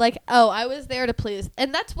 I was there to please.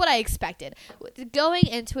 And that's what I expected. Going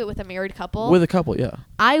into it with a married couple, With a couple, yeah.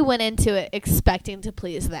 I went into it expecting to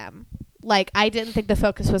please them. Like, I didn't think the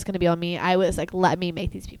focus was going to be on me. I was like, let me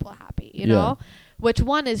make these people happy, you know? Which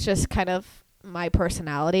one is just kind of my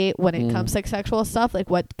personality when it comes to like sexual stuff. Like,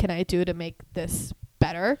 what can I do to make this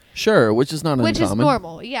better? Sure, which is not Which uncommon. is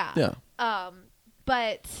normal, yeah. Yeah.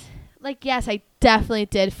 But like, yes, I definitely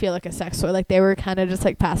did feel like a sex toy. Like they were kind of just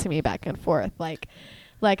like passing me back and forth. Like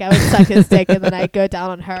I would suck his dick and then I'd go down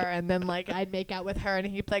on her and then like I'd make out with her and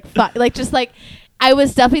he'd like fuck. Like just like I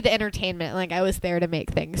was definitely the entertainment. Like I was there to make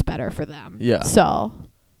things better for them. Yeah. So,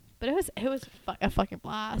 but it was a fucking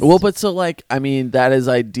blast. Well, but so like I mean that is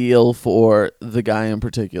ideal for the guy in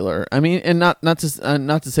particular. I mean, and not to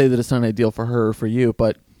say that it's not ideal for her or for you,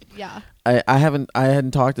 but yeah. I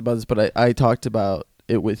hadn't talked about this, but I talked about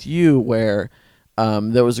it with you where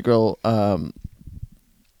there was a girl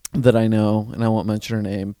that I know, and I won't mention her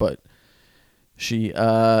name, but she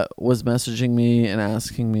was messaging me and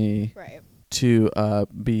asking me Right. to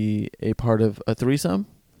be a part of a threesome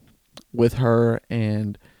with her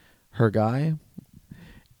and her guy.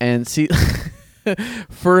 And see,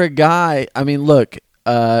 for a guy, I mean, look,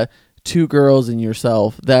 2 girls and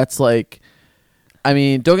yourself, that's like, I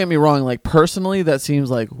mean, don't get me wrong, like personally that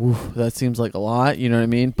seems like a lot, you know what I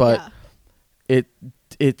mean? But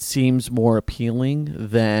it seems more appealing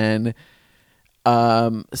than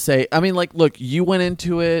say, I mean, like, look, you went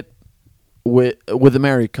into it with a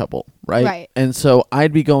married couple, right? Right. And so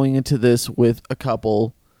I'd be going into this with a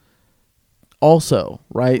couple also,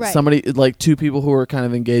 right? Somebody like 2 people who are kind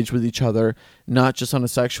of engaged with each other, not just on a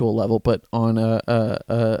sexual level, but on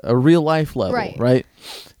a real life level, right?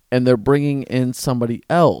 And they're bringing in somebody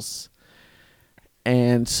else.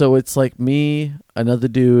 And so it's like me, another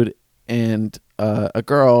dude, and a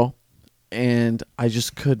girl, and I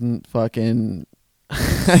just couldn't fucking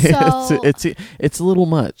it's a little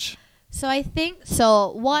much. So I think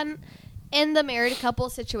one, in the married couple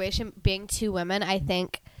situation being 2 women, I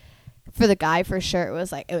think for the guy for sure it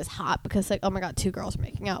was hot because like, oh my god, 2 girls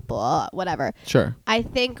making out, blah, whatever. Sure. I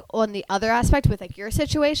think on the other aspect with like your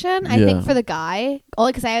situation, I think for the guy,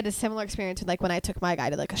 only because I had a similar experience with like when I took my guy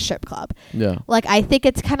to like a strip club. Yeah. Like I think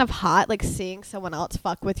it's kind of hot like seeing someone else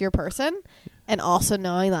fuck with your person and also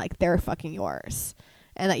knowing that like they're fucking yours.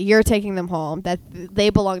 And that you're taking them home, that they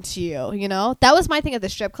belong to you, you know? That was my thing at the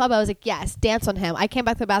strip club. I was like, yes, dance on him. I came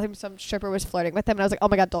back to the bathroom, some stripper was flirting with him, and I was like, oh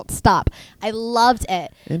my god, don't stop. I loved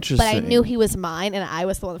it. Interesting. But I knew he was mine, and I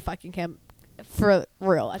was the one fucking him for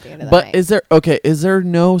real at the end of the But night. is there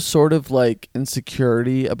no sort of like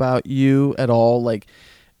insecurity about you at all? Like,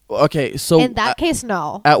 okay, so in that case,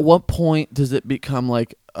 no. At what point does it become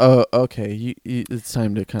like, oh, okay, it's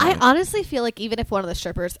time to kind of... I honestly feel like even if one of the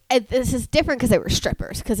strippers, this is different because they were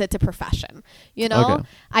strippers, because it's a profession, you know? Okay.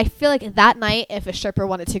 I feel like that night, if a stripper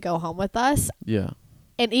wanted to go home with us, Yeah.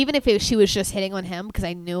 and even if she was just hitting on him, because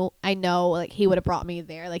I know like he would have brought me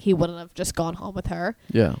there, like he wouldn't have just gone home with her.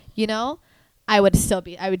 Yeah. You know, I would be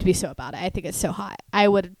so about it. I think it's so hot. I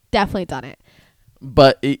would have definitely done it.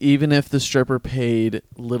 But even if the stripper paid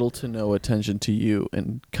little to no attention to you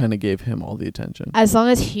and kind of gave him all the attention, as long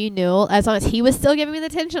as he was still giving me the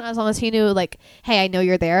attention, as long as he knew like, hey, I know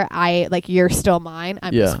you're there, you're still mine,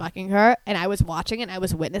 I'm just fucking her, and I was watching it, I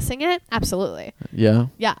was witnessing it, absolutely. Yeah,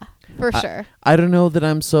 for sure. I don't know that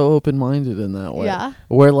I'm so open-minded in that way. Yeah,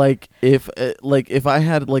 where like if I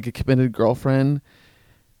had like a committed girlfriend,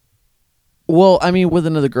 Well, I mean, with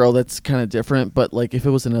another girl, that's kind of different. But like, if it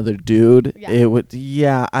was another dude, Yeah. it would.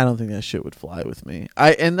 Yeah, I don't think that shit would fly with me.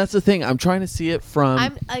 And that's the thing. I'm trying to see it from.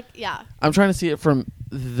 I'm like, yeah. I'm trying to see it from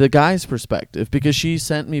the guy's perspective because she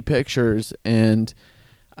sent me pictures and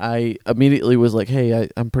I immediately was like, "Hey,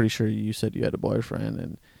 I'm pretty sure you said you had a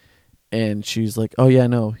boyfriend," and she's like, "Oh yeah,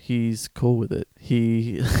 no, he's cool with it.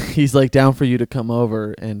 He's like down for you to come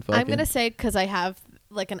over and fucking." I'm gonna say because I have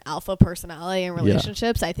like an alpha personality in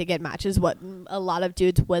relationships, I think it matches what a lot of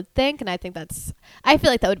dudes would think, and I think I feel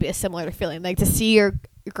like that would be a similar feeling, like to see your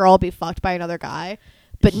girl be fucked by another guy,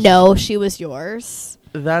 but know she was yours.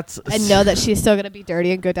 And know that she's still gonna be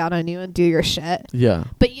dirty and go down on you and do your shit. Yeah.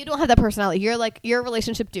 But you don't have that personality. You're a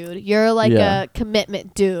relationship dude. You're like a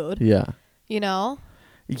commitment dude. Yeah. You know?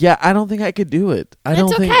 Yeah, I don't think I could do it. I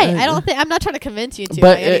don't think I'm not trying to convince you to.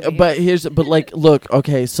 But like, look,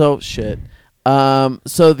 okay, so shit.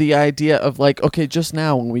 So the idea of like, okay, just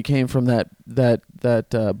now when we came from that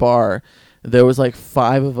bar, there was like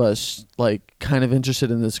 5 of us like kind of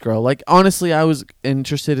interested in this girl. Like honestly, I was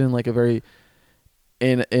interested in like a very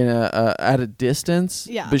in a at a distance.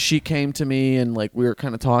 Yeah. But she came to me and like we were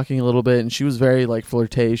kind of talking a little bit, and she was very like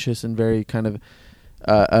flirtatious and very kind of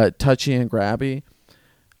touchy and grabby.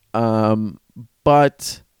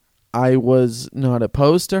 But I was not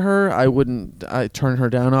opposed to her. I turned her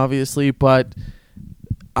down, obviously, but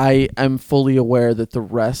I am fully aware that the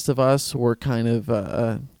rest of us were kind of,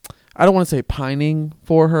 I don't want to say pining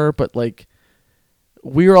for her, but like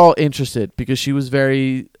we were all interested because she was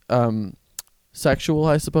very sexual,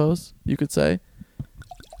 I suppose you could say.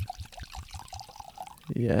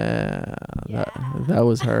 Yeah. That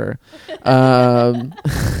was her.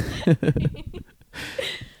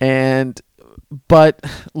 But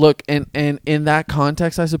look, and in that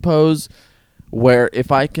context, I suppose, where if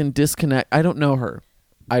I can disconnect, I don't know her.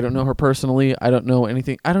 I don't know her personally. I don't know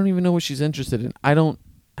anything. I don't even know what she's interested in. I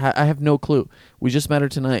have no clue. We just met her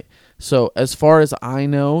tonight. So as far as I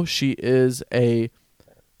know, she is a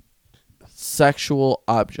sexual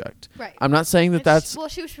object. Right. I'm not saying that's...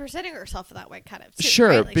 she was presenting herself that way, kind of, too. Sure,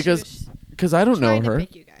 right? Like because I don't know her. Trying to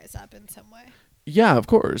pick you guys up in some way. Yeah, of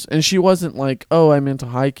course. And she wasn't like, oh, I'm into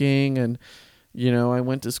hiking and, you know, I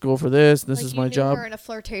went to school for this. This is my job. Her in a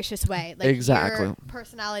flirtatious way. Like exactly. Your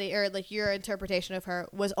personality or like your interpretation of her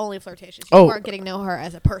was only flirtatious. You weren't getting to know her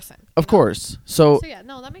as a person. Of course. So yeah,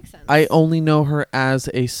 no, that makes sense. I only know her as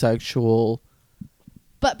a sexual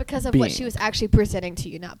But because of being. what she was actually presenting to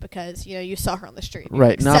you, not because, you know, you saw her on the street.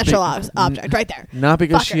 Right. Not sexual object right there. Not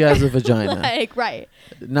because she has a vagina. Like, right.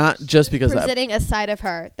 Not just because presenting a side of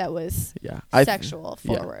her that was sexual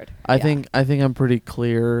forward. I think I'm pretty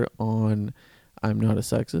clear on I'm not a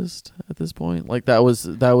sexist at this point. Like that was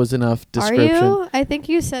enough description. Are you? I think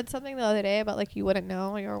you said something the other day about like you wouldn't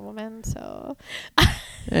know you're a woman, so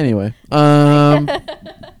anyway.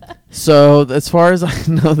 So as far as I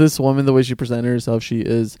know, this woman, the way she presented herself, she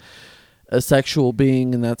is a sexual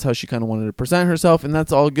being, and that's how she kind of wanted to present herself, and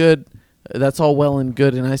that's all good. That's all well and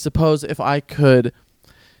good. And I suppose if I could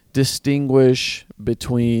distinguish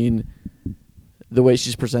between the way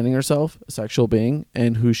she's presenting herself, a sexual being,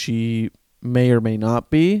 and who she may or may not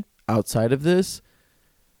be outside of this,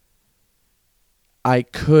 I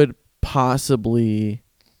could possibly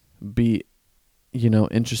be, you know,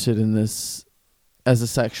 interested in this as a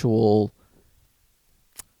sexual,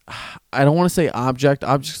 I don't want to say object.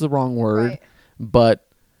 Object's the wrong word, right. But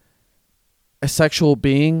a sexual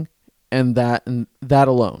being and that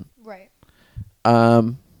alone. Right.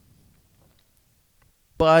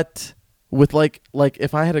 But with like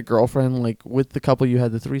if I had a girlfriend, like with the couple you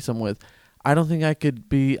had the threesome with, I don't think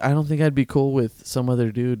I'd be cool with some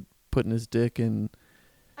other dude putting his dick in.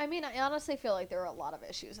 I mean, I honestly feel like there were a lot of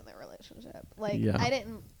issues in their relationship. Like, yeah. I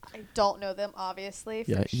don't know them, obviously.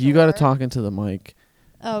 Yeah, sure. You got to talk into the mic.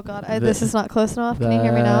 Oh, God. This is not close enough. Can you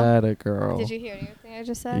hear me now? That a girl. Did you hear anything I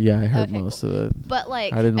just said? Yeah, I heard most of it. But,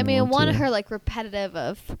 like, I her, like, repetitive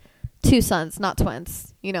of 2 sons, not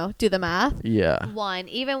twins. You know, do the math. Yeah. 1.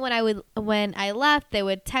 Even when I left, they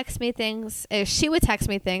would text me things. She would text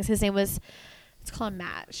me things. His name was, let's call him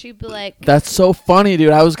Matt. She'd be like. That's so funny, dude.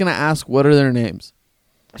 I was going to ask, what are their names?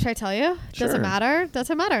 Should I tell you? Sure. Doesn't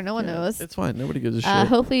matter. No one knows. It's fine. Nobody gives a shit.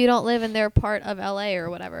 Hopefully you don't live in their part of LA or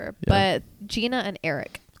whatever. Yeah. But Gina and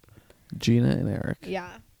Eric.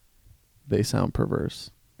 Yeah. They sound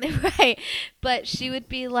perverse. Right. But she would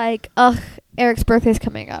be like, ugh, Eric's birthday's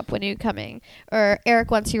coming up. When are you coming? Or Eric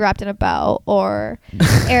wants you wrapped in a bow. Or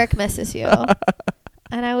Eric misses you.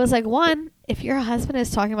 And I was like, 1, if your husband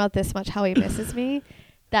is talking about this much how he misses me,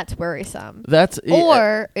 that's worrisome.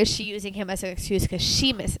 Or is she using him as an excuse because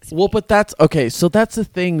she misses me? Well, but that's okay. So that's the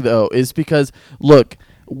thing, though, is because look,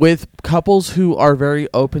 with couples who are very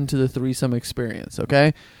open to the threesome experience,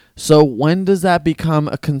 okay? So when does that become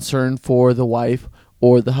a concern for the wife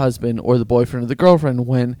or the husband or the boyfriend or the girlfriend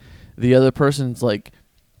when the other person's like,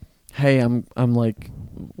 hey, I'm like,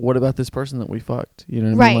 what about this person that we fucked? You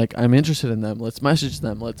know what I mean? Right. Like, I'm interested in them. Let's message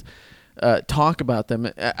them. Let's talk about them.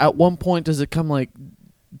 At one point, does it come like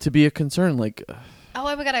to be a concern? Like, Oh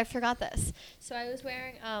my god, I forgot this. So I was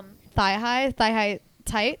wearing thigh high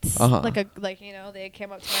tights, Uh-huh. like you know, they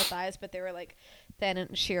came up to my thighs, but they were like thin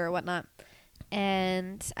and sheer or whatnot.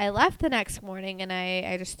 And I left the next morning, and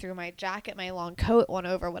I just threw my jacket, my long coat on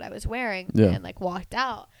over what I was wearing, Yeah. and like walked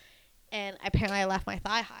out. And apparently, I left my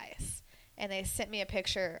thigh highs. And they sent me a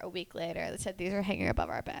picture a week later that said, "These are hanging above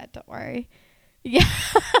our bed. Don't worry." Yeah.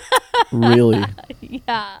 really?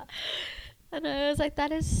 Yeah. And I was like,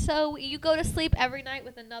 that is so... You go to sleep every night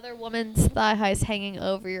with another woman's thigh highs hanging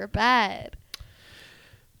over your bed.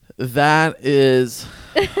 That is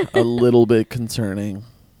a little bit concerning,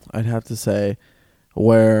 I'd have to say.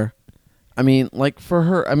 Where, I mean, like for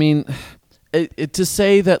her, I mean, it to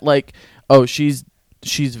say that like, oh, she's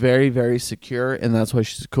very, very secure and that's why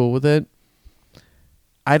she's cool with it.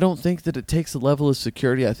 I don't think that it takes a level of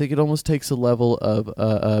security. I think it almost takes a level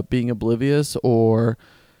of being oblivious or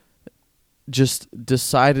just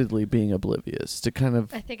decidedly being oblivious to kind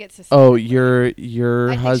of, I think it's... oh, your I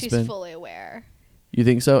think husband. she's fully aware. You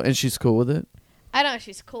think so? And she's cool with it? I don't know if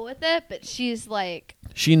she's cool with it, but she's like...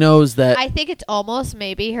 She knows that. I think it's almost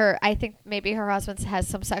maybe her... I think maybe her husband has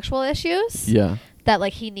some sexual issues. Yeah. That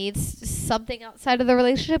like he needs something outside of the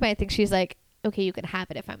relationship. And I think she's like, okay, you can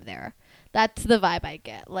have it if I'm there. That's the vibe I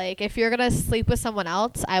get. Like, if you're going to sleep with someone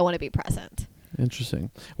else, I want to be present. Interesting.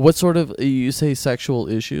 What sort of, you say sexual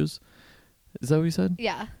issues? Is that what you said?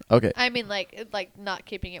 Yeah. Okay. I mean, like not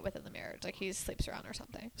keeping it within the marriage. Like, he sleeps around or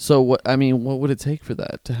something. So what would it take for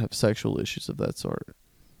that to have sexual issues of that sort?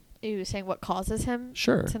 Are you saying what causes him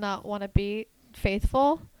Sure. to not want to be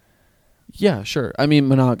faithful? Yeah, sure. I mean,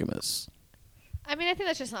 monogamous. I mean, I think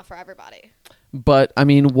that's just not for everybody. But I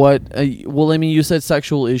mean, what? Well, I mean, you said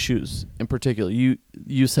sexual issues in particular.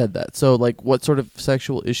 You said that. So, like, what sort of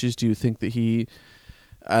sexual issues do you think that he,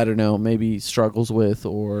 I don't know, maybe struggles with,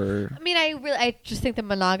 or? I mean, I just think that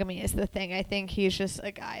monogamy is the thing. I think he's just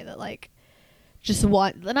a guy that like just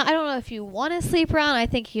want. I don't know if you want to sleep around. I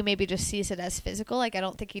think he maybe just sees it as physical. Like, I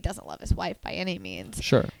don't think he doesn't love his wife by any means.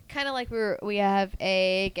 Sure. Kind of like we have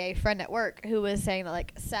a gay friend at work who was saying that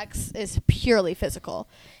like sex is purely physical.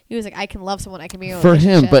 He was like, I can love someone, I can be in a For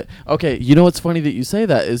him, relationship. but okay, you know what's funny that you say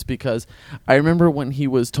that is because I remember when he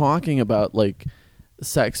was talking about like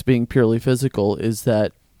sex being purely physical, is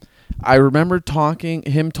that I remember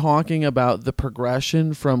him talking about the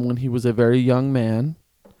progression from when he was a very young man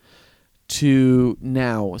to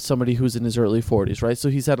now somebody who's in his early 40s, right? So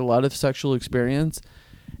he's had a lot of sexual experience,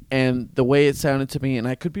 and the way it sounded to me, and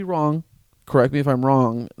I could be wrong, correct me if I'm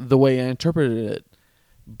wrong, the way I interpreted it,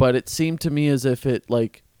 but it seemed to me as if it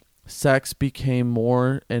like sex became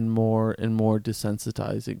more and more and more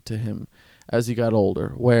desensitizing to him as he got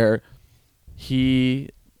older, where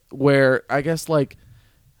I guess like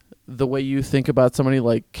the way you think about somebody,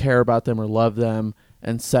 like care about them or love them,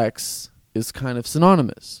 and sex is kind of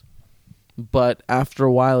synonymous. But after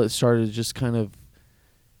a while, it started to just kind of,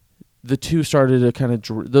 the two started to kind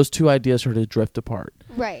of, those two ideas started to drift apart.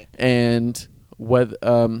 Right. And whether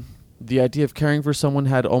the idea of caring for someone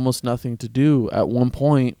had almost nothing to do at one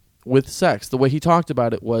point with sex. The way he talked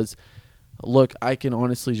about it was, look, I can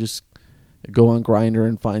honestly just go on Grindr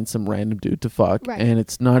and find some random dude to fuck, Right. and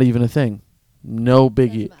it's not even a thing. No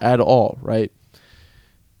biggie Doesn't matter. at all, right?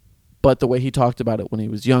 But the way he talked about it when he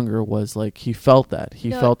was younger was like he felt that. He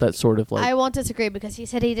No, felt that sort of like... I won't disagree because he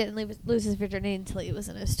said he didn't lose his virginity until he was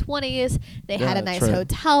in his 20s. They Yeah, had a that's nice right.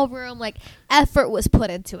 hotel room. Like, effort was put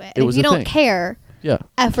into it. It And was if you a don't thing. care, Yeah.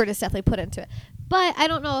 effort is definitely put into it. But I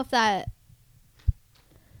don't know if that...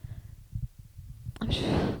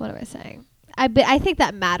 What am I saying? I think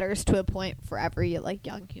that matters to a point for every like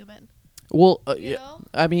young human. Well, You yeah, know?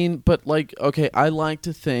 I mean, but like, okay, I like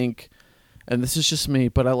to think, and this is just me,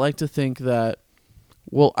 but I like to think that,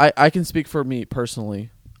 well, I can speak for me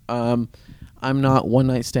personally. I'm not one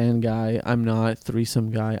night stand guy. I'm not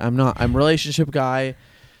threesome guy. I'm relationship guy.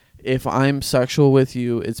 If I'm sexual with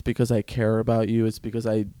you, it's because I care about you. It's because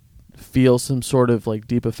I feel some sort of like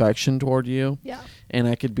deep affection toward you. Yeah. And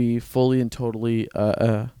I could be fully and totally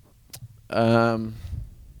I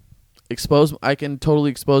can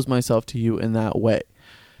totally expose myself to you in that way.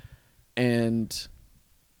 And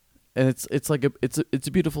it's like it's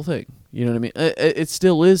a beautiful thing. You know what I mean? It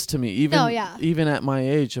still is to me. Even Oh, yeah. even at my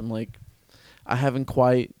age, I'm like, I haven't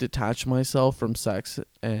quite detached myself from sex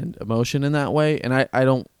and emotion in that way, and I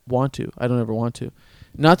don't want to. I don't ever want to.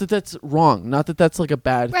 Not that that's wrong. Not that that's like a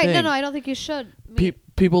bad Right. thing. No, I don't think you should.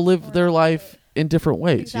 People live their life in different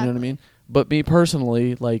ways. Exactly. You know what I mean? But me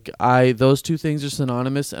personally, like those two things are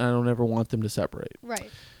synonymous, and I don't ever want them to separate. Right.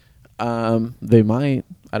 They might.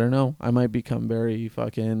 I don't know. I might become very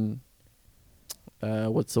fucking.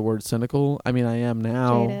 What's the word? Cynical. I mean, I am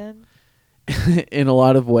now. Jaded. In a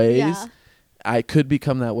lot of ways. Yeah. I could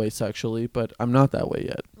become that way sexually, but I'm not that way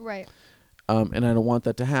yet. Right. And I don't want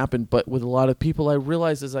that to happen. But with a lot of people, I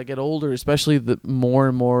realize as I get older, especially the more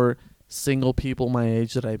and more single people my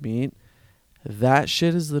age that I meet, that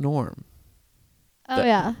shit is the norm. Oh,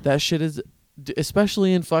 yeah. That shit is,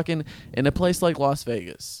 especially in a place like Las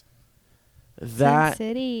Vegas. That Sin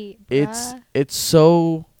City, it's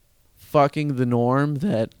so fucking the norm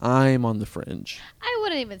that I'm on the fringe. I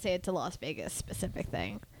wouldn't even say it's a Las Vegas specific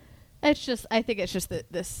thing. I think it's just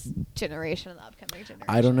this generation and the upcoming generation.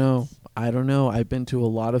 I don't know. I've been to a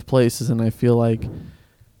lot of places, and I feel like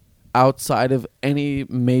outside of any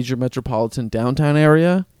major metropolitan downtown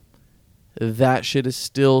area, that shit is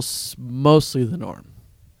still mostly the norm.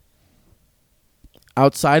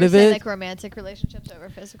 Outside of it, like romantic relationships over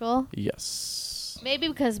physical. Yes. Maybe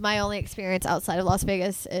because my only experience outside of Las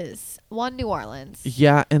Vegas is one, New Orleans.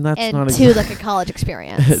 Yeah, and that's and not two, like a college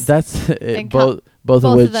experience. That's it. And Both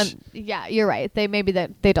of which, them. Yeah, you're right. They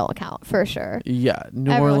don't count for sure. Yeah, New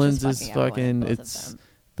Everyone's Orleans just is everyone in fucking. both of It's them.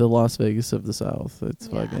 the Las Vegas of the South. It's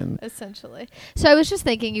Yeah, fucking essentially. So I was just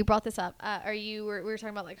thinking, you brought this up. We were talking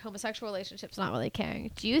about like homosexual relationships not really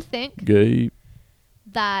caring. Do you think gay.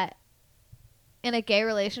 that in a gay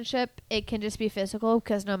relationship it can just be physical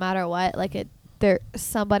because no matter what, like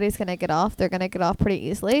somebody's gonna get off. They're gonna get off pretty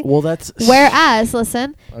easily. Well, that's Whereas,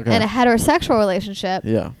 listen, okay. in a heterosexual relationship,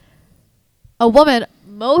 Yeah. a woman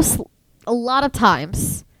a lot of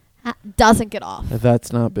times doesn't get off,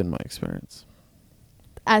 That's not been my experience.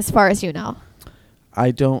 as far as you know.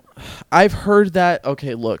 I've heard that.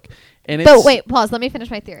 Okay, look. And But wait, pause. Let me finish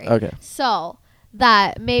my theory. Okay. So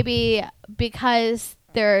that maybe because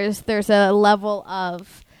there's a level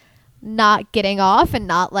of not getting off and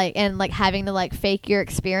not like having to like fake your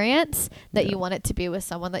experience that you want it to be with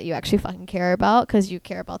someone that you actually fucking care about because you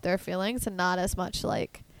care about their feelings and not as much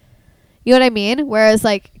like, you know what I mean? Whereas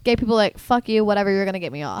like gay people are like, fuck you, whatever, you're gonna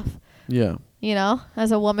get me off. Yeah. You know,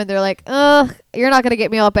 as a woman, they're like, ugh, you're not gonna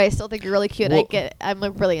get me off, but I still think you're really cute. Well, I'm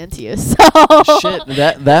like really into you. So shit,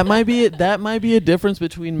 that might be it. That might be a difference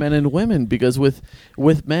between men and women because with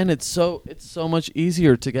men, it's so much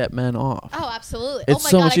easier to get men off. Oh, absolutely. It's oh my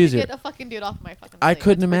so god, much I could easier. get a fucking dude off my fucking I thing.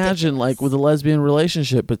 couldn't It's imagine ridiculous. like with a lesbian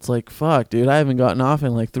relationship. It's like fuck, dude. I haven't gotten off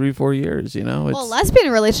in like 3-4 years. You know. It's, Well,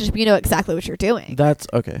 lesbian relationship, you know exactly what you're doing. that's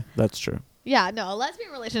okay. That's true. Yeah, no, a lesbian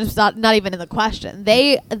relationship is not even in the question.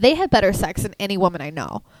 They have better sex than any woman I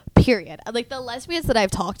know. Period. Like the lesbians that I've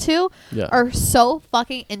talked to Yeah. are so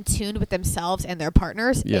fucking in tune with themselves and their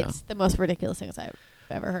partners. Yeah. It's the most ridiculous things I've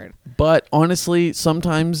ever heard. But honestly,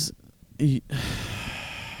 sometimes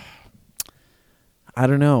I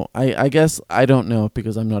don't know. I guess I don't know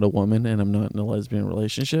because I'm not a woman and I'm not in a lesbian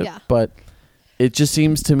relationship. Yeah. But it just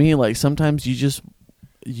seems to me like sometimes you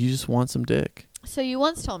just want some dick. So you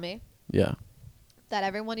once told me Yeah. that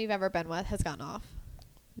everyone you've ever been with has gotten off.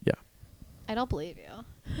 Yeah. I don't believe you.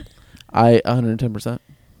 I 110%.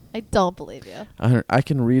 I don't believe you. I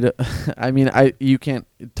can read it. I mean, you can't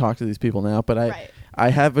talk to these people now, but Right. I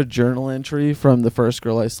have a journal entry from the first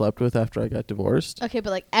girl I slept with after I got divorced. Okay, but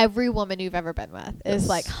like every woman you've ever been with is Yes.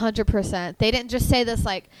 like 100%. They didn't just say this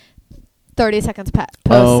like 30 seconds post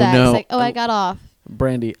Oh, sex. no. Like, I got off.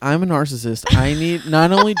 Brandy, I'm a narcissist. I need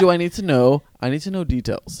not only do I need to know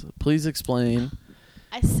details. Please explain.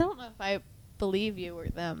 I still don't know if I believe you or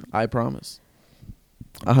them. I promise.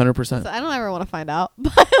 100%. So I don't ever want to find out.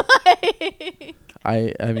 But like,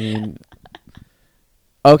 I mean,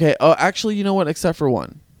 okay. Oh, actually, you know what? Except for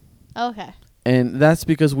one, okay. and that's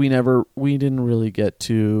because we didn't really get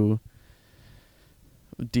too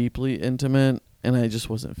deeply intimate, and I just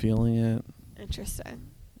wasn't feeling it,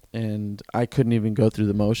 Interesting. and I couldn't even go through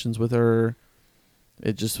the motions with her.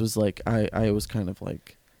 It just was like I was kind of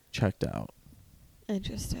like checked out.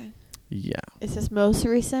 Interesting. Yeah. Is this most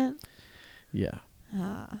recent? Yeah.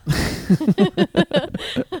 Ah.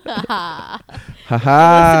 Ha ha.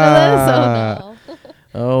 ha.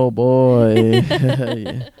 Oh boy.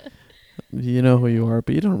 You know who you are,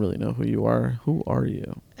 but you don't really know who you are. Who are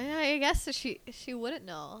you? I guess she wouldn't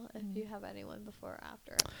know if you have anyone before or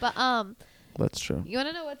after. But That's true. you want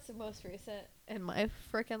to know what's most recent in my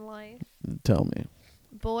freaking life? Tell me.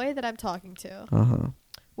 Boy that I'm talking to. Uh-huh.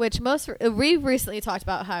 Which we recently talked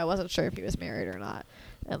about how I wasn't sure if he was married or not,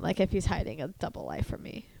 and like if he's hiding a double life from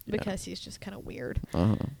me because he's just kind of weird.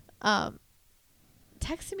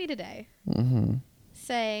 Texted me today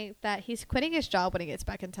saying that he's quitting his job when he gets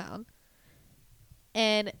back in town,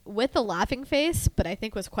 and with a laughing face, but I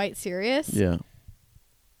think was quite serious. Yeah.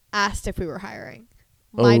 Asked if we were hiring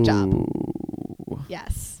my job.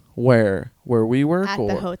 Yes. Where we work at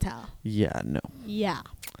the hotel. Yeah, no. Yeah.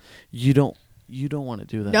 You don't want to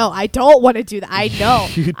do that. No, I don't want to do that. I know.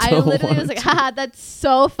 I don't literally wanna was like, do haha, that's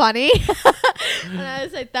so funny. And I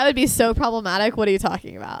was like, that would be so problematic. What are you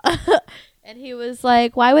talking about? And he was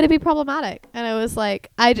like, why would it be problematic? And I was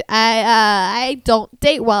like, I don't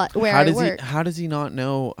date where I work. How does he not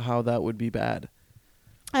know how that would be bad?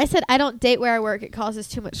 I said, I don't date where I work. It causes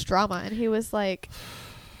too much drama. And he was like,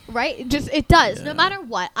 right? It does. Yeah. No matter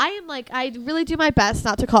what. I am like, I really do my best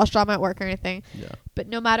not to cause drama at work or anything. Yeah. But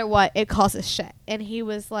no matter what, it causes shit. And he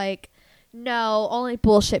was like, no, only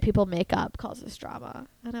bullshit people make up causes drama.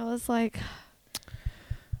 And I was like,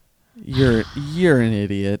 you're an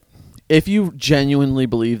idiot. If you genuinely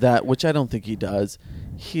believe that, which I don't think he does,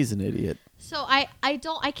 he's an idiot. So I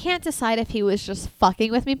can't decide if he was just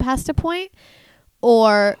fucking with me past a point,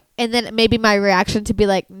 and then maybe my reaction to be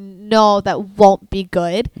like, no, that won't be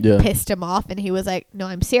good, pissed him off, and he was like, no,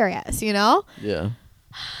 I'm serious, you know? Yeah.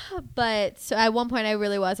 But so at one point I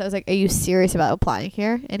was like, are you serious about applying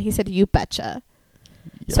here? And he said, you betcha.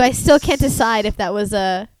 Yes. So I still can't decide if that was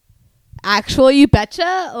a actual you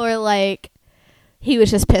betcha or like he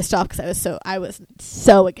was just pissed off because I was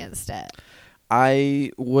so against it.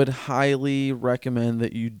 I would highly recommend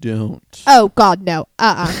that you don't. Oh God, no.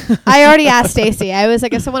 I already asked Stacy. I was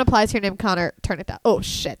like, if someone applies to your name, Connor, turn it down. Oh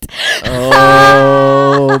shit.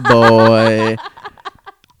 Oh boy.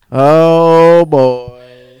 Oh boy.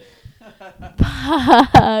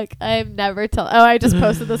 Fuck. I've never I just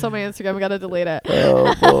posted this on my Instagram. I gotta delete it.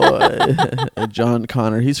 Oh boy. John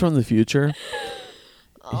Connor. He's from the future.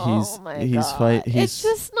 It's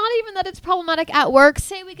just not even that it's problematic at work.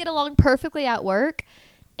 Say we get along perfectly at work.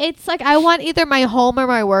 It's like I want either my home or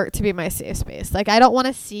my work to be my safe space. Like I don't want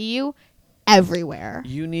to see you everywhere.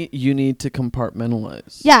 You need to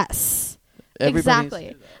compartmentalize. Yes.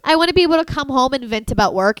 Exactly. I want to be able to come home and vent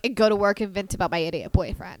about work and go to work and vent about my idiot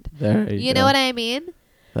boyfriend. There you go. Know what I mean?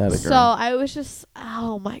 So I was just,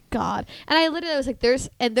 oh my God. And I literally was like, there's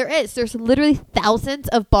literally thousands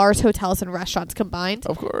of bars, hotels, and restaurants combined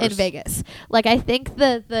of course. In Vegas. Like I think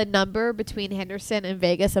the number between Henderson and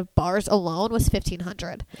Vegas of bars alone was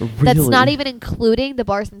 1,500. Really? That's not even including the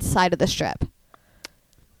bars inside of the Strip.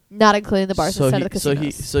 Not including the bars inside of the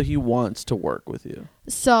casinos. So he wants to work with you.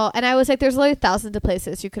 So, and I was like, there's literally thousands of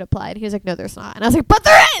places you could apply. And he was like, no, there's not. And I was like, but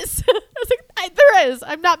there is. I was like, there is.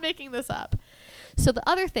 I'm not making this up. So the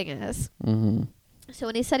other thing is, so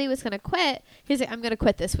when he said he was going to quit, he's like, I'm going to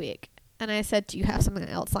quit this week. And I said, do you have something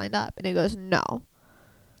else lined up? And he goes, no.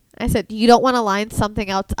 I said, you don't want to line something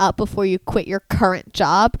else up before you quit your current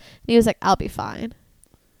job? And he was like, I'll be fine.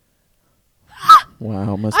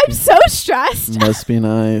 Wow. I'm so stressed. Must be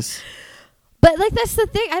nice. But like, that's the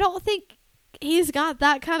thing. I don't think he's got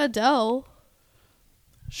that kind of dough.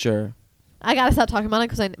 Sure. I gotta stop talking about it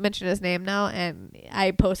because I mentioned his name now, and I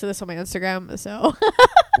posted this on my Instagram. So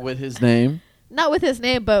with his name, not with his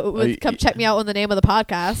name, but come check me out on the name of the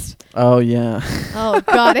podcast. Oh yeah. Oh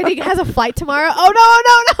God, and he has a flight tomorrow. Oh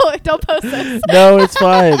no! Don't post this. No, it's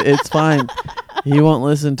fine. It's fine. He won't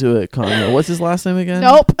listen to it, Connor. What's his last name again?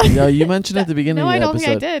 Nope. No, you mentioned it at the beginning of the episode. No, I don't think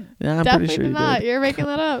I did. Yeah, I'm Definitely pretty sure you not. did. You're making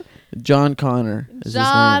that up. John Connor is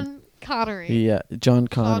John his name. Connery. Yeah, John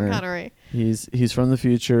Connor. John Connery. He's from the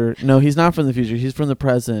future. No, he's not from the future. He's from the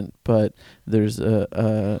present. But there's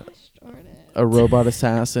a robot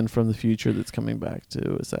assassin from the future that's coming back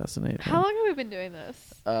to assassinate him. How long have we been doing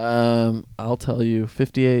this? I'll tell you,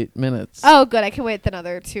 58 minutes. Oh, good. I can wait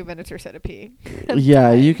another 2 minutes or so to pee.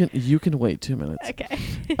 Yeah, you can wait 2 minutes. Okay.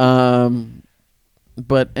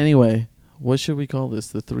 But anyway, what should we call this?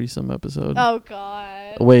 The threesome episode? Oh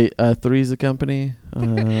God. Wait, Three's a Company?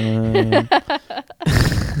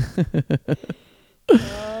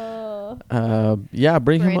 Yeah,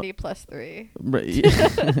 bring Brandy him up. plus 3.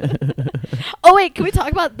 Oh wait, can we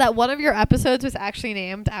talk about that? One of your episodes was actually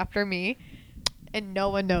named after me, and no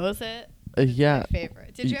one knows it. Yeah, my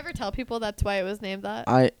favorite. Did you ever tell people that's why it was named that?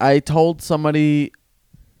 I told somebody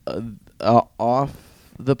off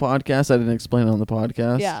the podcast. I didn't explain it on the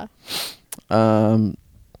podcast. Yeah.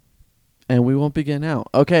 And we won't begin now.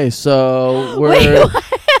 Okay, so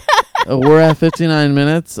we're at 59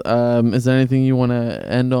 minutes. Is there anything you want to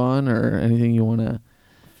end on, or anything you want to?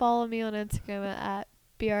 Follow me on Instagram at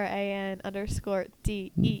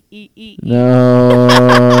BRAN_DEEE.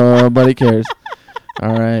 Nobody cares.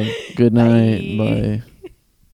 All right. Good night. Bye. Bye.